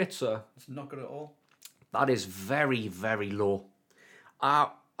not great, sir. It's not good at all. That is very, very low.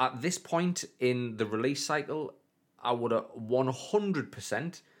 At this point in the release cycle, I would have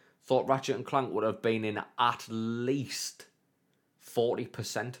 100% thought Ratchet and Clank would have been in at least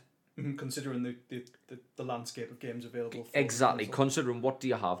 40%. Considering the landscape of games available. Exactly. Considering what do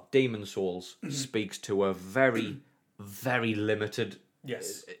you have? Demon Souls speaks to a very, very limited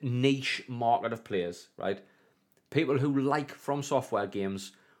niche market of players, right? People who like From Software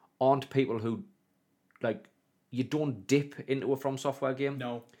games aren't people who, like, you don't dip into a From Software game.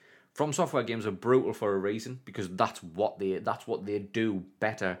 No. From Software games are brutal for a reason, because that's what they do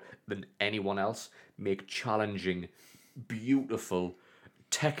better than anyone else. Make challenging, beautiful,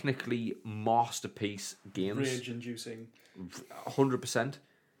 technically masterpiece games. Rage-inducing. 100%.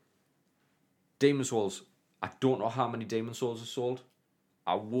 Demon Souls. I don't know how many Demon Souls are sold.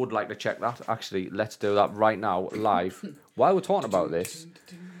 I would like to check that. Actually, let's do that right now, live. While we're talking about this,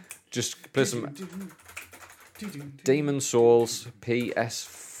 just play some Demon Souls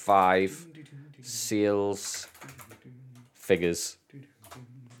PS5 sales figures.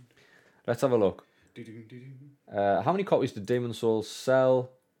 Let's have a look. How many copies did Demon Souls sell?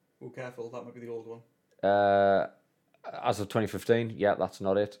 Oh, careful, that might be the old one. As of 2015, yeah, that's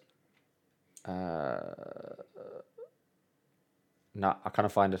not it. Nah, I can't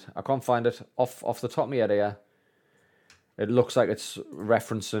find it. I can't find it off the top of my head here. It looks like it's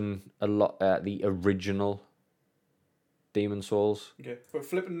referencing a lot the original Demon Souls. Okay, but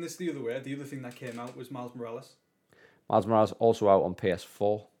flipping this the other way, the other thing that came out was Miles Morales. Miles Morales also out on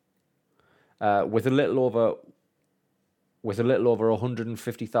PS4. With a little over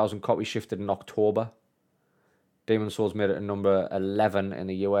 150,000 copies shifted in October. Demon Souls made it a number 11 in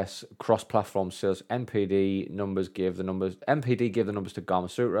the US cross-platform sales. NPD gave the numbers to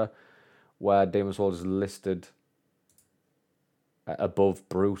Gamasutra, where Demon Souls is listed above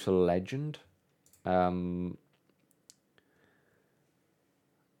Brutal Legend. I'm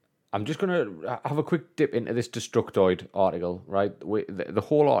just going to have a quick dip into this Destructoid article, right? The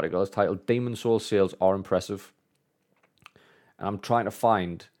whole article is titled Demon Souls Sales Are Impressive. And I'm trying to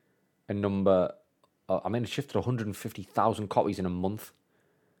find a number. It shifted 150,000 copies in a month.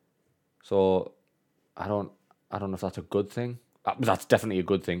 So I don't know if that's a good thing. That's definitely a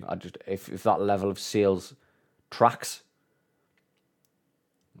good thing. If that level of sales tracks,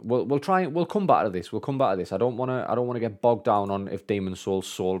 we'll come back to this. We'll come back to this. I don't want to get bogged down on if Demon Souls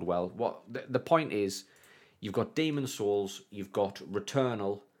sold well. What the point is, you've got Demon Souls, you've got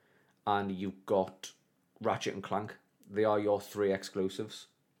Returnal, and you've got Ratchet and Clank. They are your 3 exclusives.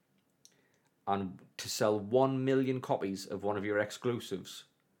 And to sell 1 million copies of one of your exclusives,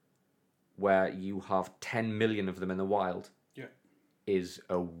 where you have 10 million of them in the wild, is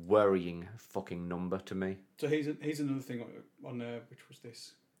a worrying fucking number to me. So here's another thing on which was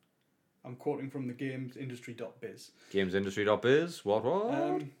this. I'm quoting from the gamesindustry.biz. Gamesindustry.biz? What?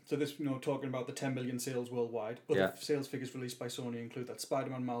 So this, talking about the 10 million sales worldwide. Other sales figures released by Sony include that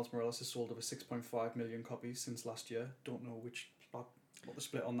Spider-Man Miles Morales has sold over 6.5 million copies since last year. Don't know what the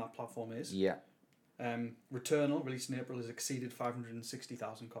split on that platform is. Yeah. Returnal, released in April, has exceeded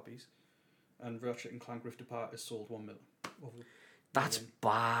 560,000 copies. And Ratchet and Clank Rift Apart has sold 1 million. That's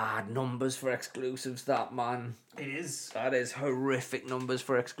bad numbers for exclusives, that, man. It is. That is horrific numbers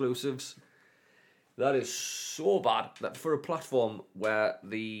for exclusives. That is so bad. That for a platform where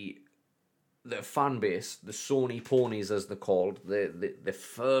the fan base, the Sony ponies as they're called, the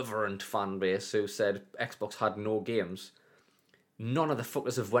fervent fan base who said Xbox had no games, none of the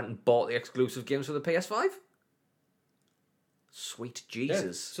fuckers have went and bought the exclusive games for the PS5. Sweet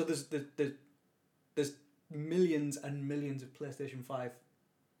Jesus. Yeah. So there's millions and millions of PlayStation 5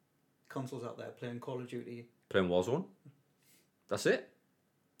 consoles out there playing Call of Duty. Playing Warzone. That's it.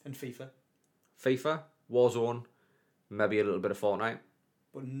 And FIFA. FIFA, Warzone, maybe a little bit of Fortnite.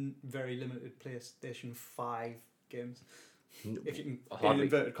 But very limited PlayStation 5 games. If you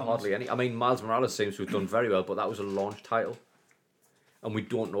can, hardly any. I mean, Miles Morales seems to have done very well, but that was a launch title. And we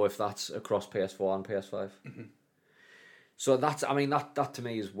don't know if that's across PS4 and PS5. Mm-hmm. So that to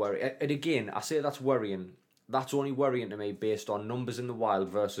me is worrying. And again, I say that's worrying. That's only worrying to me based on numbers in the wild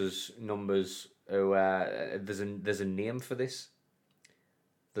versus numbers who, there's a name for this.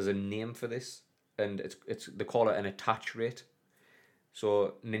 There's a name for this. And it's they call it an attach rate.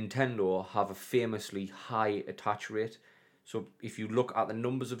 So Nintendo have a famously high attach rate. So if you look at the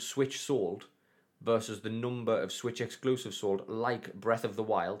numbers of Switch sold versus the number of Switch exclusives sold, like Breath of the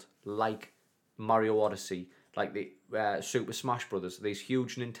Wild, like Mario Odyssey, like the Super Smash Brothers, these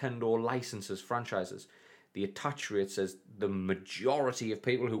huge Nintendo licenses, franchises, the attach rate says the majority of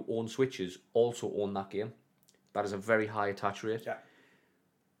people who own Switches also own that game. That is a very high attach rate. Yeah.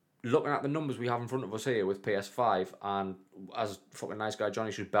 Looking at the numbers we have in front of us here with PS5, and as fucking nice guy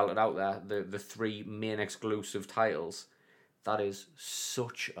Johnny should belt it out there, the three main exclusive titles, that is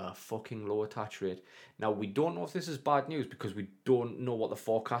such a fucking low attach rate. Now, we don't know if this is bad news because we don't know what the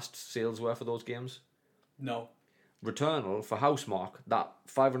forecast sales were for those games. No. Returnal for Housemarque, that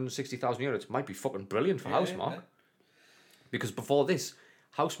 560,000 units might be fucking brilliant for Housemarque. Yeah. Because before this,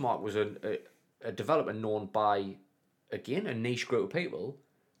 Housemarque was a developer known by, again, a niche group of people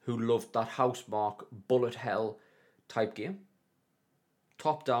who loved that Housemarque bullet hell type game.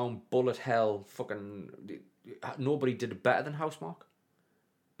 Top down, bullet hell, fucking... Nobody did it better than Housemarque.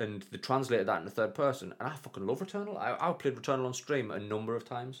 And they translated that into third person. And I fucking love Returnal. I played Returnal on stream a number of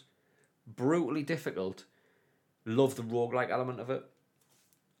times. Brutally difficult. Love the roguelike element of it.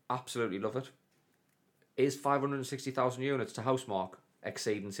 Absolutely love it. Is 560,000 units to Housemarque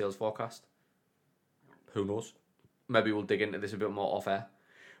exceeding sales forecast? Who knows? Maybe we'll dig into this a bit more off air.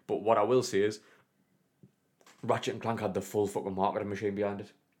 But what I will say is, Ratchet and Clank had the full fucking marketing machine behind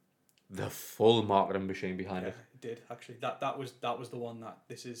it. The full marketing machine behind it. It did, actually. That was the one that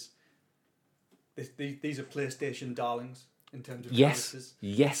these are PlayStation darlings in terms of characters.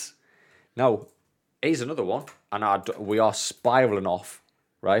 Yes. Now, here's another one, and we are spiraling off,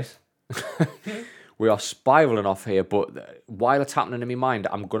 right? We are spiraling off here, but while it's happening in my mind,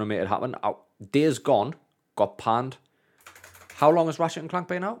 I'm going to make it happen. Days Gone got panned. How long has Ratchet and Clank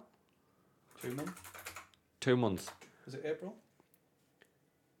been out? 2 months. 2 months. Was it April?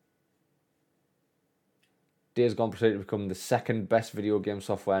 Days Gone proceeded to become the second best video game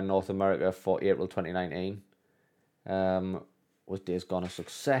software in North America for April 2019. Was Days Gone a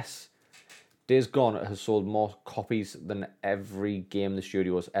success? Days Gone has sold more copies than every game the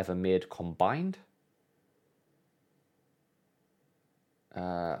studio has ever made combined.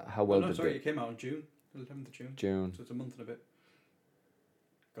 How well did it came out in June. 11th of June. June. So it's a month and a bit.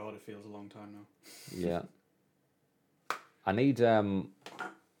 God, it feels a long time now. Yeah. I need...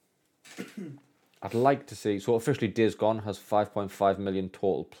 I'd like to see... So officially Days Gone has 5.5 million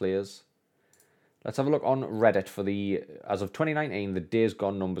total players. Let's have a look on Reddit for the... As of 2019, the Days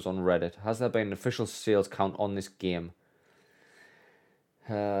Gone numbers on Reddit. Has there been an official sales count on this game?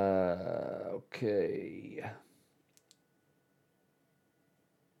 Okay.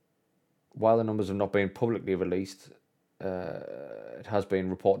 While the numbers have not been publicly released, it has been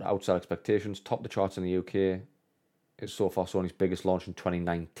reported outside expectations. Topped the charts in the UK. It's so far Sony's biggest launch in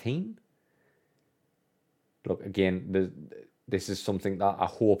 2019. Look, again, this is something that I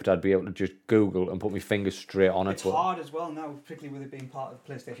hoped I'd be able to just Google and put my fingers straight on it. It's hard as well now, particularly with it being part of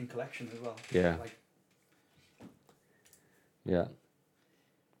the PlayStation Collection as well. Yeah. Yeah.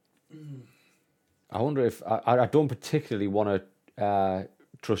 I wonder if... I don't particularly want to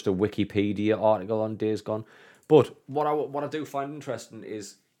trust a Wikipedia article on Days Gone, but what I do find interesting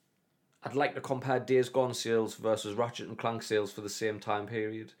is I'd like to compare Days Gone sales versus Ratchet and Clank sales for the same time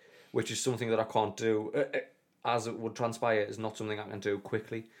period, which is something that I can't do, as it would transpire, is not something I can do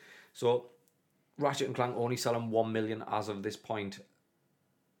quickly. So, Ratchet and Clank only selling 1 million as of this point.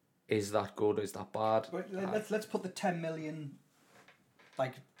 Is that good? Is that bad? Let's put the 10 million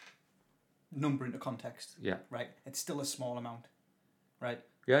number into context. Yeah. Right. It's still a small amount. Right.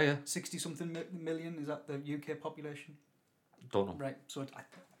 Yeah. 60 something million, is that the UK population? Don't know. Right. So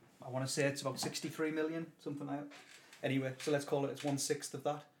I want to say it's about 63 million, something like that. Anyway, so let's call it's 1/6 of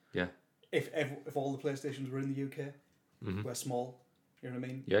that. Yeah. If all the PlayStations were in the UK, we're small. You know what I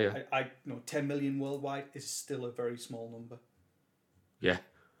mean? Yeah. I 10 million worldwide is still a very small number. Yeah.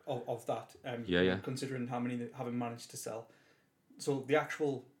 Of that. Yeah. Considering how many they haven't managed to sell. So the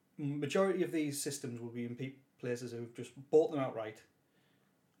actual majority of these systems will be in places who've just bought them outright,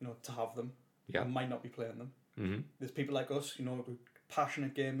 to have them. Yeah. And might not be playing them. Mm-hmm. There's people like us, who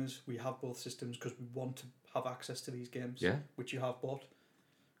passionate gamers, we have both systems because we want to have access to these games, which you have bought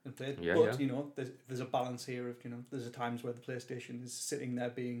and played. But you know, there's a balance here of, you know, there's a times where the PlayStation is sitting there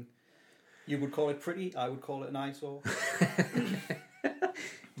being, you would call it pretty, I would call it an eyesore.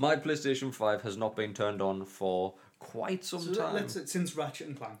 My PlayStation 5 has not been turned on for quite some time. Since Ratchet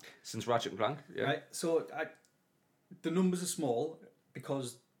and Clank. Since Ratchet and Clank, yeah. Right, so the numbers are small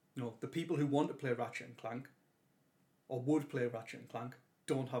because, you know, the people who want to play Ratchet and Clank or would play Ratchet and Clank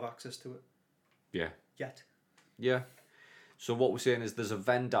don't have access to it. Yeah. Yet. Yeah. So what we're saying is there's a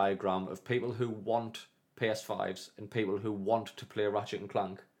Venn diagram of people who want PS5s and people who want to play Ratchet and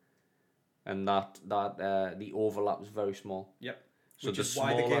Clank, and that the overlap is very small. Yep. So which is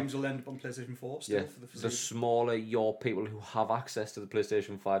why the games will end up on PlayStation 4 still for the foreseeable. The smaller your people who have access to the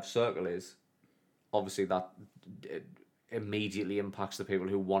PlayStation 5 circle is, obviously that immediately impacts the people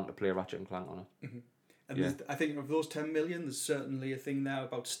who want to play Ratchet and Clank on it. Mm-hmm. And I think of those 10 million, there's certainly a thing there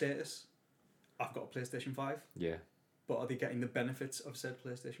about status. I've got a PlayStation 5. Yeah. But are they getting the benefits of said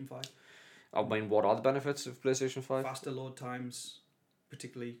PlayStation 5? I mean, what are the benefits of PlayStation 5? Faster load times,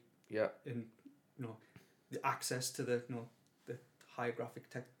 particularly. Yeah. In, you know, the access to the, you know, the high graphic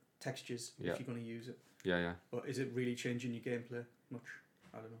textures if you're going to use it. Yeah, yeah. But is it really changing your gameplay much?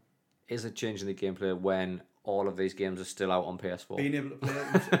 I don't know. Is it changing the gameplay when all of these games are still out on PS4? Being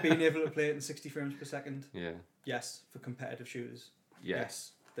able to play it in 60 frames per second. Yeah. Yes, for competitive shooters. Yeah.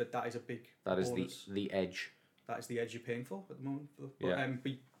 Yes, that is a big. That is bonus. the edge. That is the edge you're paying for at the moment. But, yeah.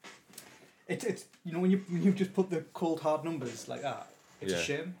 But it's you know when you just put the cold hard numbers like that, it's a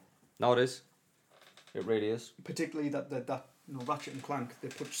shame. No, it is. It really is. Particularly that you know, Ratchet and Clank, they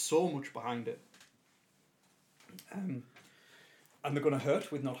put so much behind it. And they're going to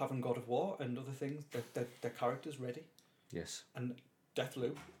hurt with not having God of War and other things. Their character's ready. Yes. And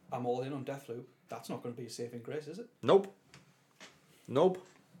Deathloop, I'm all in on Deathloop. That's not going to be a saving grace, is it? Nope.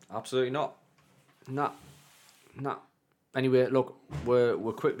 Absolutely not. Nah. Anyway, look, we're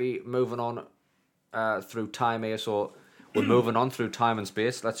quickly moving on through time here, so we're moving on through time and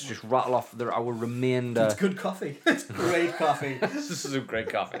space. Let's just rattle off our remainder. It's good coffee. It's great coffee. This is a great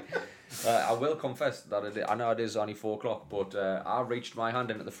coffee. I will confess that I know it is only 4 o'clock, but I reached my hand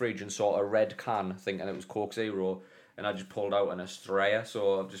into the fridge and saw a red can, thinking it was Coke Zero, and I just pulled out an Estrella.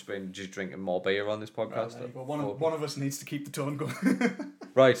 So I've just been drinking more beer on this podcast. Right, one of us needs to keep the tone going.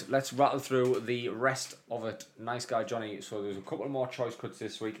 Right, let's rattle through the rest of it. Nice guy, Johnny. So there's a couple more choice cuts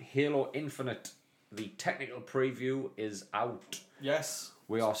this week. Halo Infinite, the technical preview is out. Yes.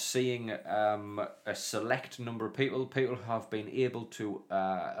 We are seeing a select number of people who have been able to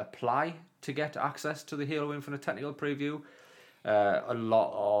apply to get access to the Halo Infinite technical preview. A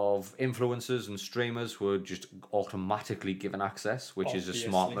lot of influencers and streamers were just automatically given access, which is a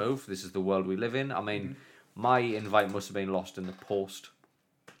smart move. This is the world we live in. I mean, my invite must have been lost in the post.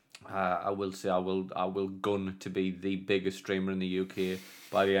 I will say I will gun to be the biggest streamer in the UK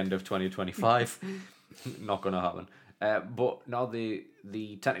by the end of 2025. Not going to happen. But now the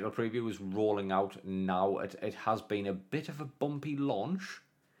technical preview is rolling out now. It has been a bit of a bumpy launch.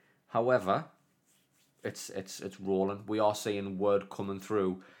 However, it's rolling. We are seeing word coming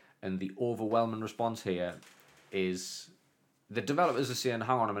through, and the overwhelming response here is the developers are saying,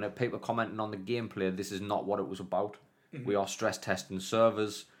 hang on a minute, people commenting on the gameplay, this is not what it was about. Mm-hmm. We are stress testing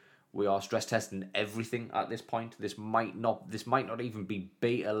servers. We are stress testing everything at this point. This might not even be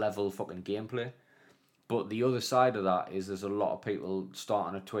beta level fucking gameplay. But the other side of that is there's a lot of people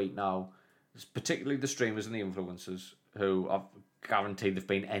starting to tweet now, particularly the streamers and the influencers, who I've guaranteed they've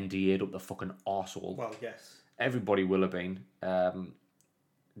been NDA'd up the fucking arsehole. Well, yes. Everybody will have been.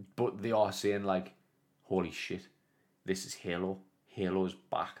 But they are saying, like, holy shit, this is Halo. Halo's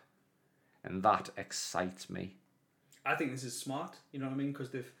back. And that excites me. I think this is smart, you know what I mean?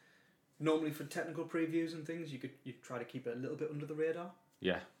 Because they've normally for technical previews and things, you try to keep it a little bit under the radar.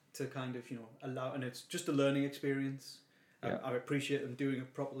 Yeah. To kind of, you know, allow, and it's just a learning experience. Yeah. I appreciate them doing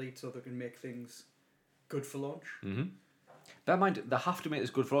it properly so they can make things good for launch. Mm-hmm. Bear in mind, they have to make this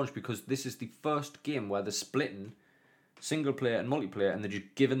good for launch because this is the first game where they're splitting single player and multiplayer, and they're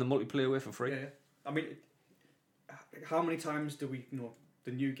just giving the multiplayer away for free. Yeah. I mean, how many times do we, you know,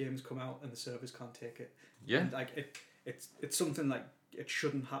 the new games come out and the servers can't take it? Yeah. And like it's something like it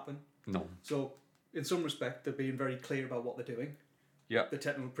shouldn't happen. No. So in some respect, they're being very clear about what they're doing. Yeah. The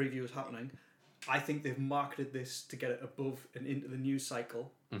technical preview is happening. I think they've marketed this to get it above and into the news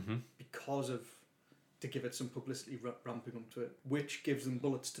cycle because of to give it some publicity ramping up to it, which gives them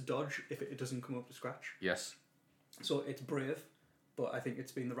bullets to dodge if it doesn't come up to scratch. Yes. So it's brave, but I think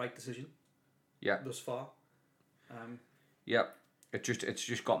it's been the right decision. Yeah. Thus far. Yeah. It's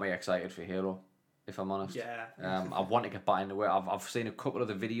just got me excited for Halo. if I'm honest. Yeah. I want to get back into it. I've seen a couple of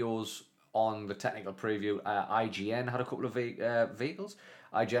the videos on the technical preview. IGN had a couple of vehicles.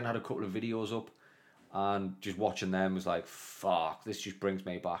 IGN had a couple of videos up, and just watching them was like, fuck, this just brings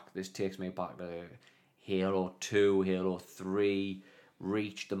me back. This takes me back to Halo 2, Halo 3,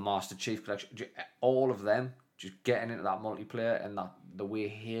 Reach, the Master Chief Collection, all of them, just getting into that multiplayer and that the way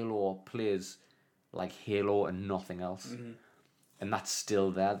Halo plays like Halo and nothing else. Mm-hmm. And that's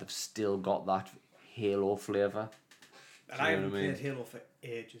still there. They've still got that Halo flavour. And I haven't played Halo for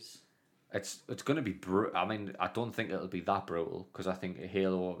ages. It's going to be brutal. I mean, I don't think it'll be that brutal, because I think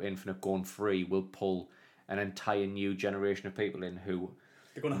Halo Infinite going free will pull an entire new generation of people in who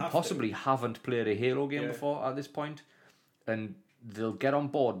They're gonna have possibly haven't played a Halo game before at this point, and they'll get on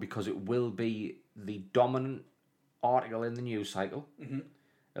board because it will be the dominant article in the news cycle. Mm-hmm.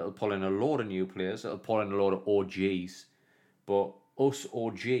 It'll pull in a load of new players. It'll pull in a load of OGs, but us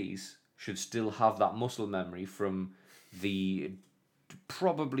OGs should still have that muscle memory from the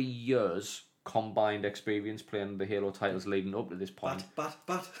probably years combined experience playing the Halo titles leading up to this point. Bat.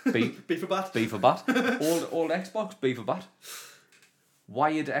 B B for bat. B for bat. Old Xbox, B for bat.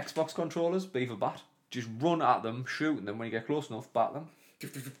 Wired Xbox controllers, B for bat. Just run at them, shoot, and then when you get close enough, bat them.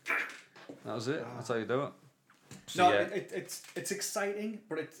 That was it. That's how you do it. So, no, yeah. it's exciting,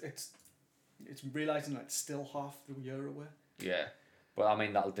 but it's realising that it's still half the year away. Yeah, but I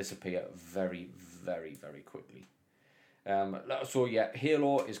mean that'll disappear very, very, very quickly. So yeah,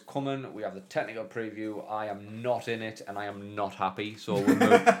 Halo is coming. We have the technical preview. I am not in it, and I am not happy. So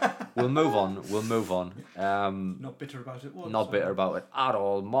we'll move on. We'll move on. Not bitter about it. Bitter about it at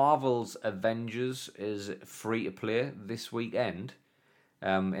all. Marvel's Avengers is free to play this weekend,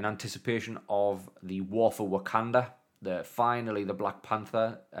 in anticipation of the War for Wakanda. Finally the Black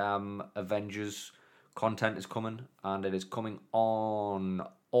Panther Avengers content is coming, and it is coming on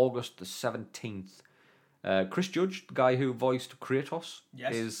August the 17th. Chris Judge, the guy who voiced Kratos,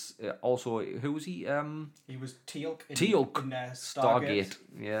 is also, who was he? He was Teal'c in Stargate.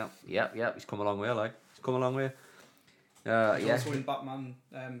 Yeah. He's come a long way, He's come a long way. He's also in Batman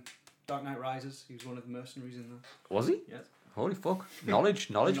Dark Knight Rises. He was one of the mercenaries in there. Was he? Yes. Holy fuck.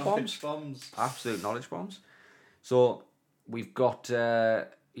 Knowledge bombs. Absolute knowledge bombs. So, we've got,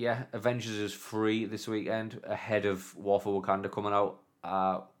 Avengers is free this weekend, ahead of War for Wakanda coming out.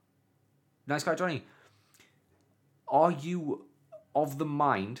 Nice Guy Johnny, are you of the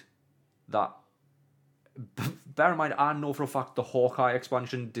mind that, bear in mind, I know for a fact the Hawkeye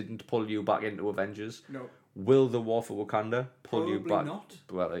expansion didn't pull you back into Avengers. No. Will the War for Wakanda pull you back? Probably not.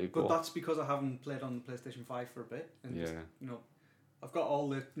 Well, there you go. But that's because I haven't played on the PlayStation 5 for a bit. And just, I've got all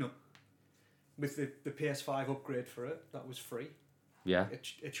the, with the PS5 upgrade for it, that was free. Yeah.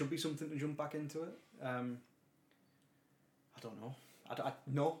 It should be something to jump back into it. I don't know.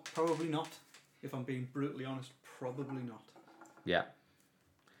 No, probably not. If I'm being brutally honest, probably not. Yeah.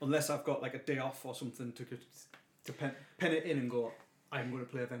 Unless I've got like a day off or something to pen it in and go, I'm going to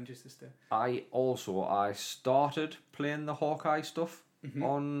play Avengers this day. I started playing the Hawkeye stuff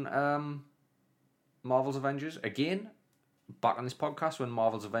on Marvel's Avengers. Again, back on this podcast when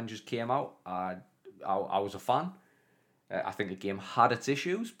Marvel's Avengers came out, I was a fan. I think the game had its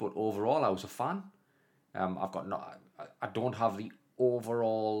issues, but overall I was a fan. I don't have the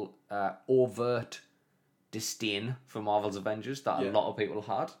overall overt disdain for Marvel's Avengers that a lot of people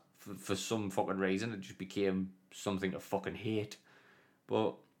had for some fucking reason. It just became something to fucking hate.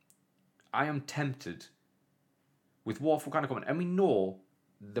 But I am tempted with War for Wakanda coming, and we know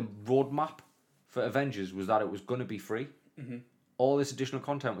the roadmap for Avengers was that it was going to be free. Mm-hmm. All this additional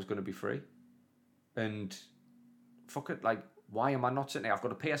content was going to be free, and fuck it, like, why am I not sitting there? I've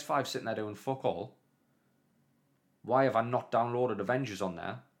got a PS5 sitting there doing fuck all. Why have I not downloaded Avengers on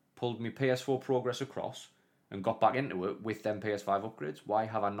there, pulled my PS4 progress across, and got back into it with them PS5 upgrades? Why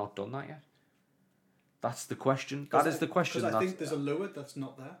have I not done that yet? That's the question. That is the question. Because I think there's a lure that's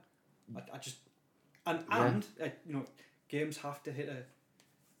not there. I just... And games have to hit a...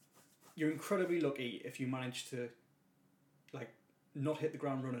 You're incredibly lucky if you manage to, not hit the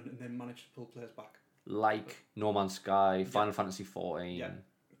ground running and then manage to pull players back. Like No Man's Sky, Final Fantasy 14. Yeah.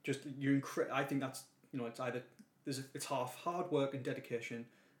 Just, I think that's, it's either... It's half hard work and dedication,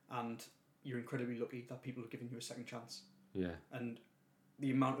 and you're incredibly lucky that people are giving you a second chance. Yeah. And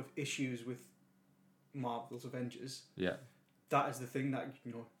the amount of issues with Marvel's Avengers. Yeah. That is the thing that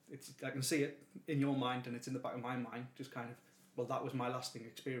I can see it in your mind, and it's in the back of my mind. Just kind of, well, that was my lasting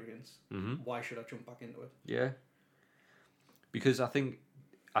experience. Mm-hmm. Why should I jump back into it? Yeah. Because I think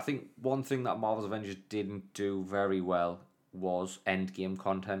one thing that Marvel's Avengers didn't do very well was endgame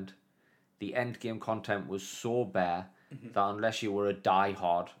content. The endgame content was so bare that unless you were a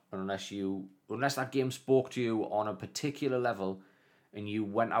diehard, and unless you unless that game spoke to you on a particular level and you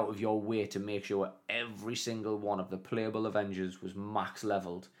went out of your way to make sure every single one of the playable Avengers was max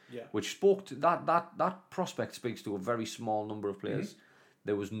leveled, which spoke to that prospect speaks to a very small number of players.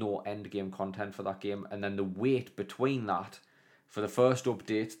 There was no end game content for that game, and then the wait between that for the first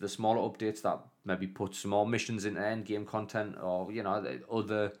update, the smaller updates that maybe put some more missions into end game content or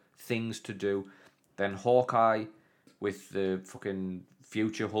other things to do, then Hawkeye with the fucking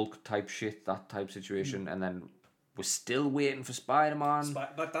future Hulk type shit, that type situation, and then we're still waiting for Spider-Man.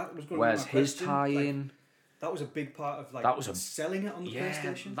 That was going where's to be my his question. tie-in? That was a big part of selling it on the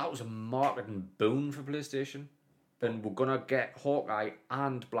PlayStation. That was a marketing boon for PlayStation. And we're gonna get Hawkeye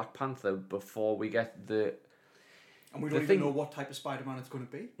and Black Panther before we get the. And we don't even know what type of Spider-Man it's going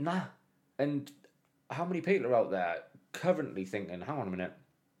to be. Nah. And how many people are out there currently thinking, hang on a minute,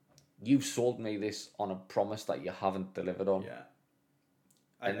 you've sold me this on a promise that you haven't delivered on. Yeah.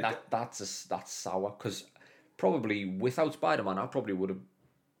 And that's sour, because probably without Spider-Man, I probably would have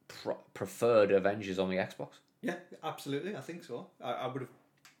preferred Avengers on the Xbox. Yeah, absolutely. I think so. I would have.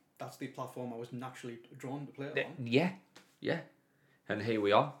 That's the platform I was naturally drawn to play it on. Yeah. And here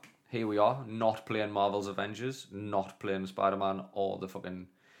we are, not playing Marvel's Avengers, not playing Spider-Man or the fucking...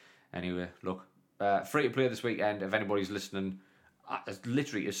 Anyway, look, free to play this weekend. If anybody's listening,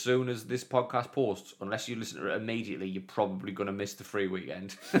 literally as soon as this podcast posts, unless you listen to it immediately, you're probably going to miss the free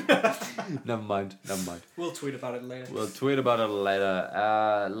weekend. Never mind. We'll tweet about it later.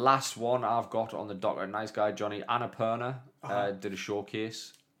 Last one I've got on the docket, nice guy Johnny Annapurna did a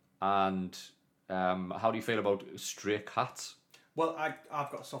showcase. And how do you feel about Stray Cats? Well, I've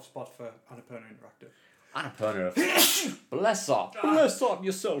got a soft spot for Annapurna Interactive. Annapurna, bless up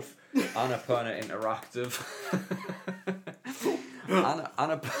yourself. Annapurna Interactive.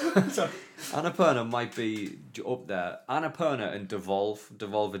 Annapurna might be up there. Annapurna and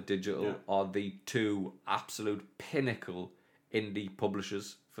Devolver Digital are the two absolute pinnacle indie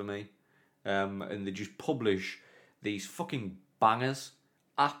publishers for me. And they just publish these fucking bangers.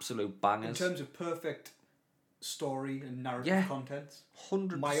 Absolute bangers. In terms of perfect story and narrative content.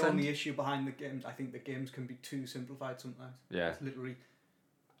 100%. My only issue behind the games, I think the games can be too simplified sometimes. Yeah. It's literally...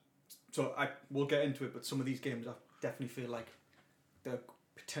 So we'll get into it, but some of these games I definitely feel like they're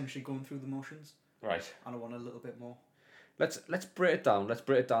potentially going through the motions. Right. And I want a little bit more. Let's break it down. Let's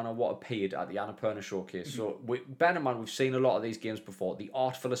break it down on what appeared at the Annapurna showcase. So, bear in mind, we've seen a lot of these games before. The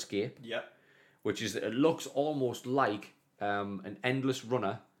Artful Escape. Yeah. Which is, it looks almost like an endless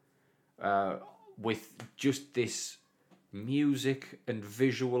runner with just this music and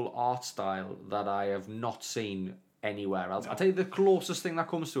visual art style that I have not seen anywhere else. No. I'll tell you the closest thing that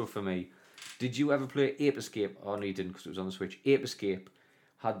comes to it for me. Did you ever play Ape Escape? Oh, no, you didn't because it was on the Switch. Ape Escape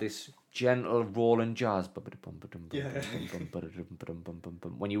had this gentle rolling jazz.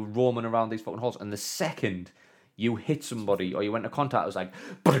 When you were roaming around these fucking halls, and the second you hit somebody or you went to contact, it was like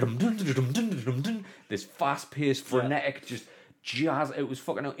this fast-paced, frenetic, just jazz. It was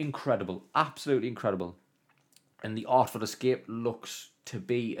fucking incredible, absolutely incredible. And the Artful Escape looks to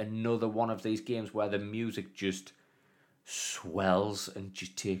be another one of these games where the music just swells and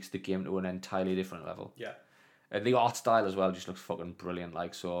just takes the game to an entirely different level. Yeah. And the art style as well just looks fucking brilliant.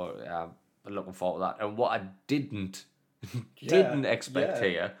 Like, so I'm looking forward to that. And what I didn't expect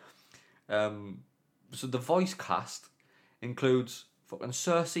here, so the voice cast includes fucking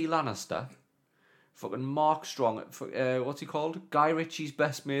Cersei Lannister, fucking Mark Strong, what's he called? Guy Ritchie's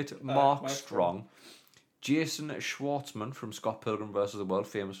best mate, Mark Strong. Jason Schwartzman from Scott Pilgrim vs. the World,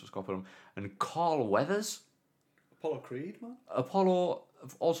 famous for Scott Pilgrim, and Carl Weathers. Apollo Creed, man. Apollo,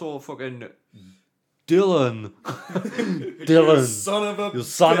 also fucking Dylan. Dylan. You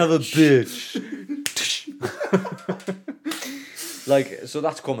son of a bitch. Like, so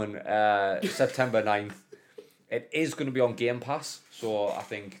that's coming September 9th. It is going to be on Game Pass, so I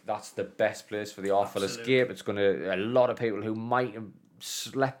think that's the best place for the Artful Escape. It's going to, a lot of people who might have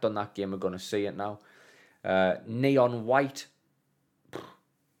slept on that game are going to see it now. Neon White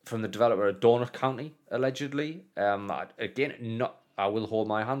from the developer of Donut County, allegedly. Again, I will hold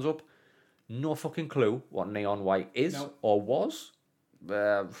my hands up. No fucking clue what Neon White is or was.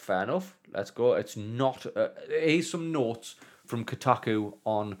 Fair enough. Let's go. It's not. Here's some notes from Kotaku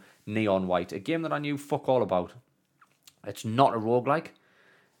on Neon White, a game that I knew fuck all about. It's not a roguelike.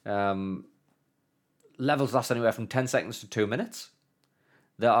 Levels last anywhere from 10 seconds to 2 minutes.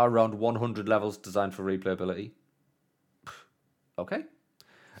 There are around 100 levels designed for replayability. Okay.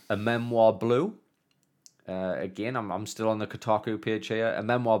 A Memoir Blue. Again, I'm still on the Kotaku page here. A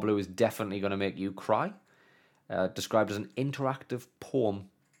Memoir Blue is definitely going to make you cry. Described as an interactive poem.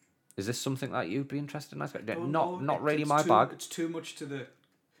 Is this something that you'd be interested in? Not really my bag. It's too much to the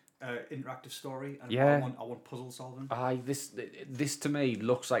interactive story, and Yeah. I want puzzle solving. This to me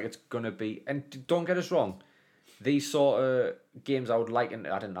looks like it's gonna be. And don't get us wrong, these sort of games I would like, and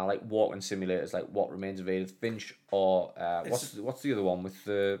I don't know, like walking simulators, like What Remains of Edith Finch, or what's the other one with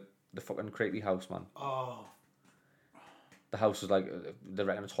the fucking creepy house, man. Oh, The house is like, they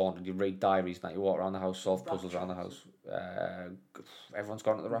reckon it's haunted. You read diaries and that, you walk around the house, solve puzzles around the house. Everyone's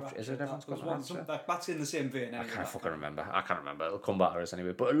Gone to the Rapture. Is it Everyone's Gone to the Rapture? That's in the same vein. Anyway, I can't fucking remember. It'll come back to us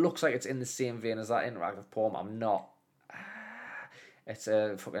anyway. But it looks like it's in the same vein as that interactive poem. I'm not. It's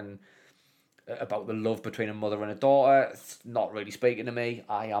a fucking about the love between a mother and a daughter. It's not really speaking to me.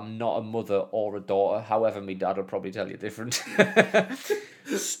 I am not a mother or a daughter. However, my dad will probably tell you different.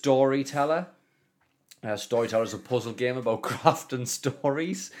 Storyteller. Storyteller's a puzzle game about crafting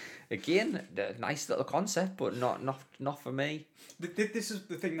stories. Again, nice little concept, but not for me. This is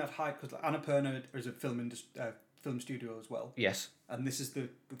the thing that hype, because Annapurna is a film studio as well. Yes. And this is the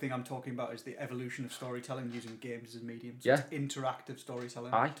thing I'm talking about, is the evolution of storytelling using games as mediums. Yeah. It's interactive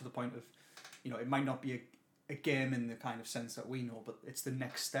storytelling. Aye. To the point of, it might not be a game in the kind of sense that we know, but it's the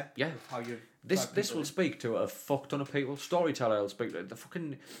next step. Yeah. Of how you. This will speak to a fuck ton of people. Storyteller will speak to the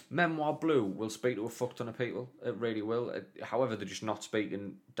fucking Memoir Blue will speak to a fuck ton of people. It really will. However, they're just not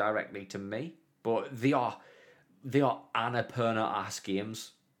speaking directly to me. But they are Annapurna ass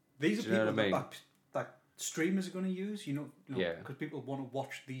games. These are you know people what I mean? that streamers are going to use. Yeah. Because people want to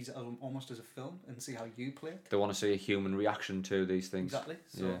watch these almost as a film and see how you play it. They want to see a human reaction to these things. Exactly.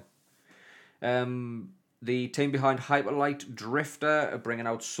 So. Yeah. The team behind Hyperlight Drifter are bringing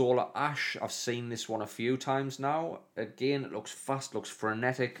out Solar Ash. I've seen this one a few times now. Again, it looks fast, looks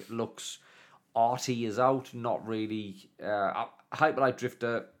frenetic, looks arty as out. Not really. Hyperlight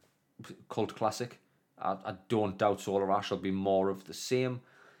Drifter, cult classic. I don't doubt Solar Ash will be more of the same.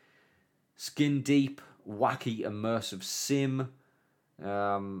 Skin Deep, wacky, immersive sim.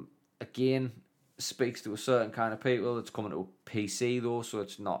 Again, speaks to a certain kind of people. It's coming to a PC though, so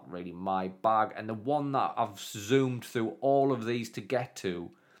it's not really my bag. And the one that I've zoomed through all of these to get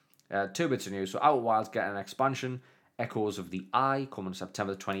to, 2 bits of news. So Outer Wilds getting an expansion. Echoes of the Eye coming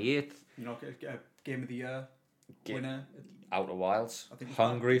September the 28th. Game of the Year winner. Outer Wilds. I think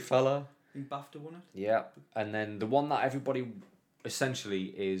Hungry fella. I think BAFTA won it. Yeah, and then the one that everybody essentially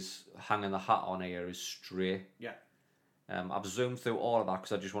is hanging the hat on here is Stray. Yeah. I've zoomed through all of that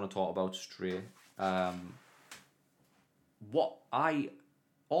because I just want to talk about Stray. All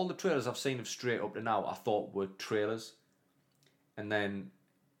the trailers I've seen of Stray up to now I thought were trailers, and then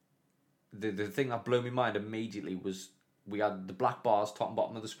the thing that blew my mind immediately was we had the black bars top and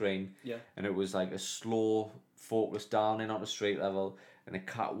bottom of the screen, and it was like a slow focus down in on the street level, and a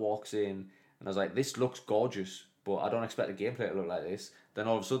cat walks in, and I was like, this looks gorgeous, but I don't expect the gameplay to look like this. Then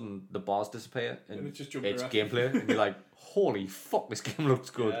all of a sudden the bars disappear and it's gameplay, and you're like, holy fuck, this game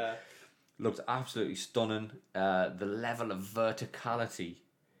looks good. Yeah. Looked absolutely stunning. The level of verticality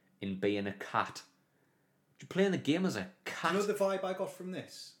in being a cat. You're playing the game as a cat. You know the vibe I got from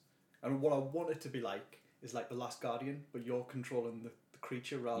this? And what I want it to be like is like The Last Guardian, but you're controlling the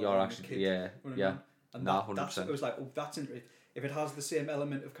creature rather than the kid. Yeah, yeah. And Nah, that's 100%. it was like, oh, that's interesting. If it has the same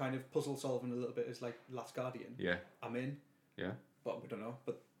element of kind of puzzle solving a little bit as like Last Guardian, Yeah. I'm in. Yeah. But we don't know.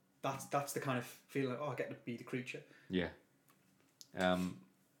 But that's the kind of feeling. I get to be the creature. Yeah.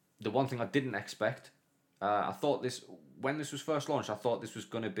 The one thing I didn't expect, I thought when this was first launched, I thought this was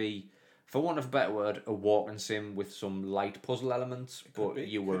going to be, for want of a better word, a walking sim with some light puzzle elements, but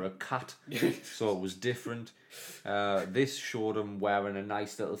you were a cat, so it was different. This showed him wearing a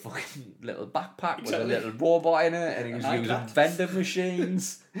nice little fucking little backpack with a little robot in it, and he was using vending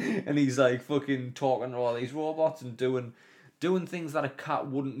machines, and he's like fucking talking to all these robots and doing things that a cat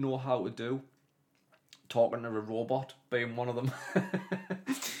wouldn't know how to do. Talking to a robot being one of them.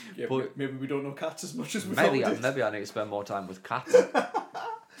 Yeah, but maybe we don't know cats as much as we maybe thought. Maybe I need to spend more time with cats.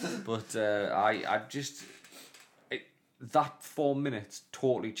 But that 4 minutes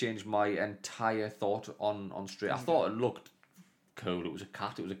totally changed my entire thought on Stray. I thought it looked cool. It was a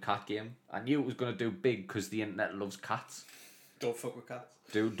cat. It was a cat game. I knew it was going to do big because the internet loves cats. Don't fuck with cats.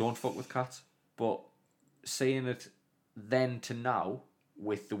 Don't fuck with cats. But seeing it then to now,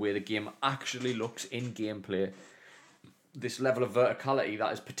 with the way the game actually looks in gameplay, this level of verticality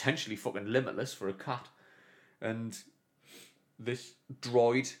that is potentially fucking limitless for a cat, and this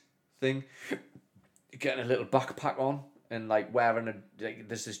droid thing, getting a little backpack on and like wearing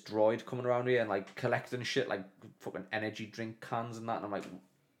there's this droid coming around here and like collecting shit like fucking energy drink cans and that, and I'm like,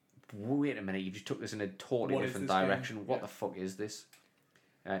 wait a minute, you just took this in a totally different direction. Game? What the fuck is this?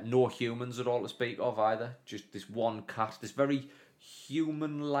 No humans at all to speak of either. Just this one cat, this very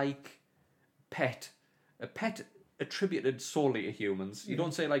human-like pet. A attributed solely to humans. You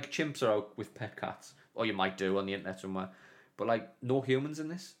don't say like chimps are out with pet cats, or you might do on the internet somewhere, but like no humans in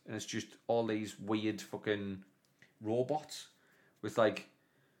this, and it's just all these weird fucking robots with like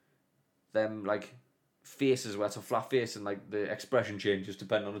them like faces where it's a flat face and like the expression changes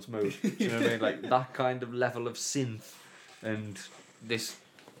depending on its mood. Do you know what I mean? Like that kind of level of synth, and this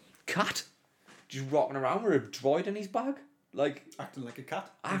cat just rocking around with a droid in his bag. Like acting like a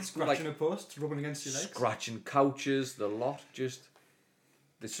cat, scratching a post, rubbing against your legs, scratching couches, the lot. Just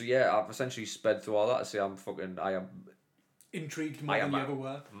this. So yeah, I've essentially sped through all that. See, I am intrigued more than you ever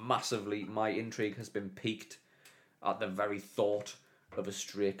were. Massively, my intrigue has been piqued at the very thought of a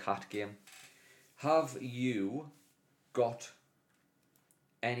stray cat game. Have you got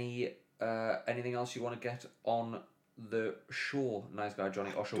anything else you want to get on the show, Nice Guy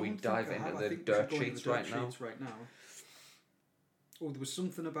Johnny, or shall we dive into the dirt sheets right now? Oh, there was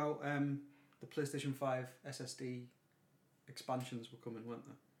something about the PlayStation 5 SSD expansions were coming, weren't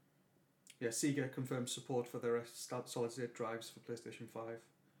there? Yeah, Sega confirmed support for their solid-state drives for PlayStation 5.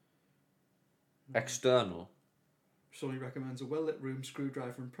 External? Sony recommends a well-lit room,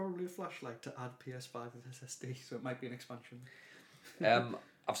 screwdriver, and probably a flashlight to add PS5 with SSD, so it might be an expansion.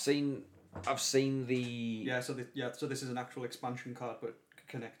 I've seen the... So this is an actual expansion card, but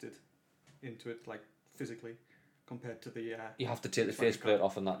connected into it, like, physically. Compared to the you have to take the faceplate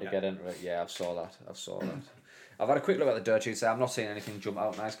off and that to get into it. Yeah, I saw that. I've had a quick look at the dirt sheets. I'm not seeing anything jump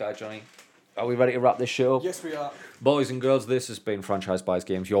out. Nice Guy Johnny. Are we ready to wrap this show? Yes, we are. Boys and girls, this has been Franchise Buys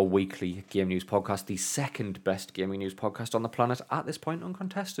Games, your weekly game news podcast, the second best gaming news podcast on the planet at this point,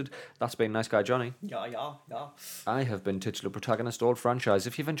 uncontested. That's been Nice Guy Johnny. Yeah. I have been titular protagonist, Old Franchise.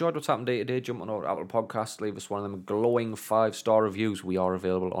 If you've enjoyed what's happened day to day, jump on our Apple Podcasts, leave us one of them glowing 5-star reviews. We are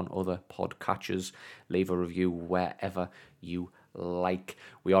available on other podcatchers. Leave a review wherever you like.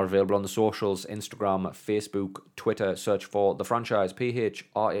 We are available on the socials, Instagram, Facebook, Twitter. Search for The Franchise, PHRANCHIZE,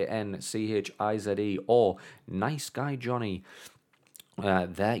 or Nice Guy Johnny.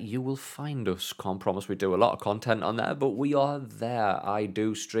 There you will find us. Can't promise we do a lot of content on there, but we are there. I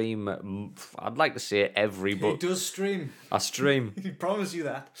do stream. I'd like to say every, but he does stream. I stream. He promised you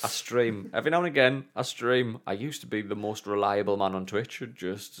that. I stream every now and again. I stream. I used to be the most reliable man on Twitch,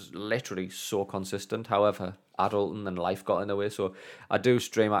 just literally so consistent. However, adulting and life got in the way, so I do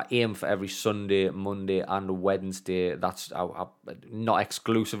stream. I aim for every Sunday, Monday, and Wednesday. That's not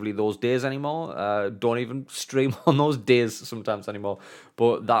exclusively those days anymore. Don't even stream on those days sometimes anymore.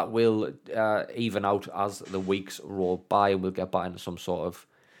 But that will even out as the weeks roll by, and we'll get back into some sort of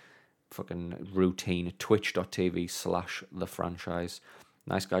fucking routine. Twitch.tv/The Franchise.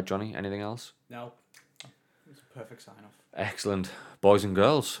 Nice Guy Johnny. Anything else? No. It's a perfect sign off. Excellent. Boys and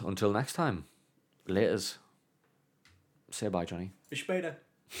girls, until next time. Laters. Say bye, Johnny. Bis später.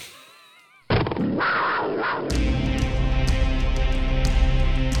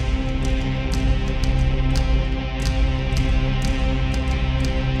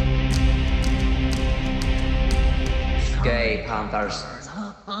 Gay Panthers.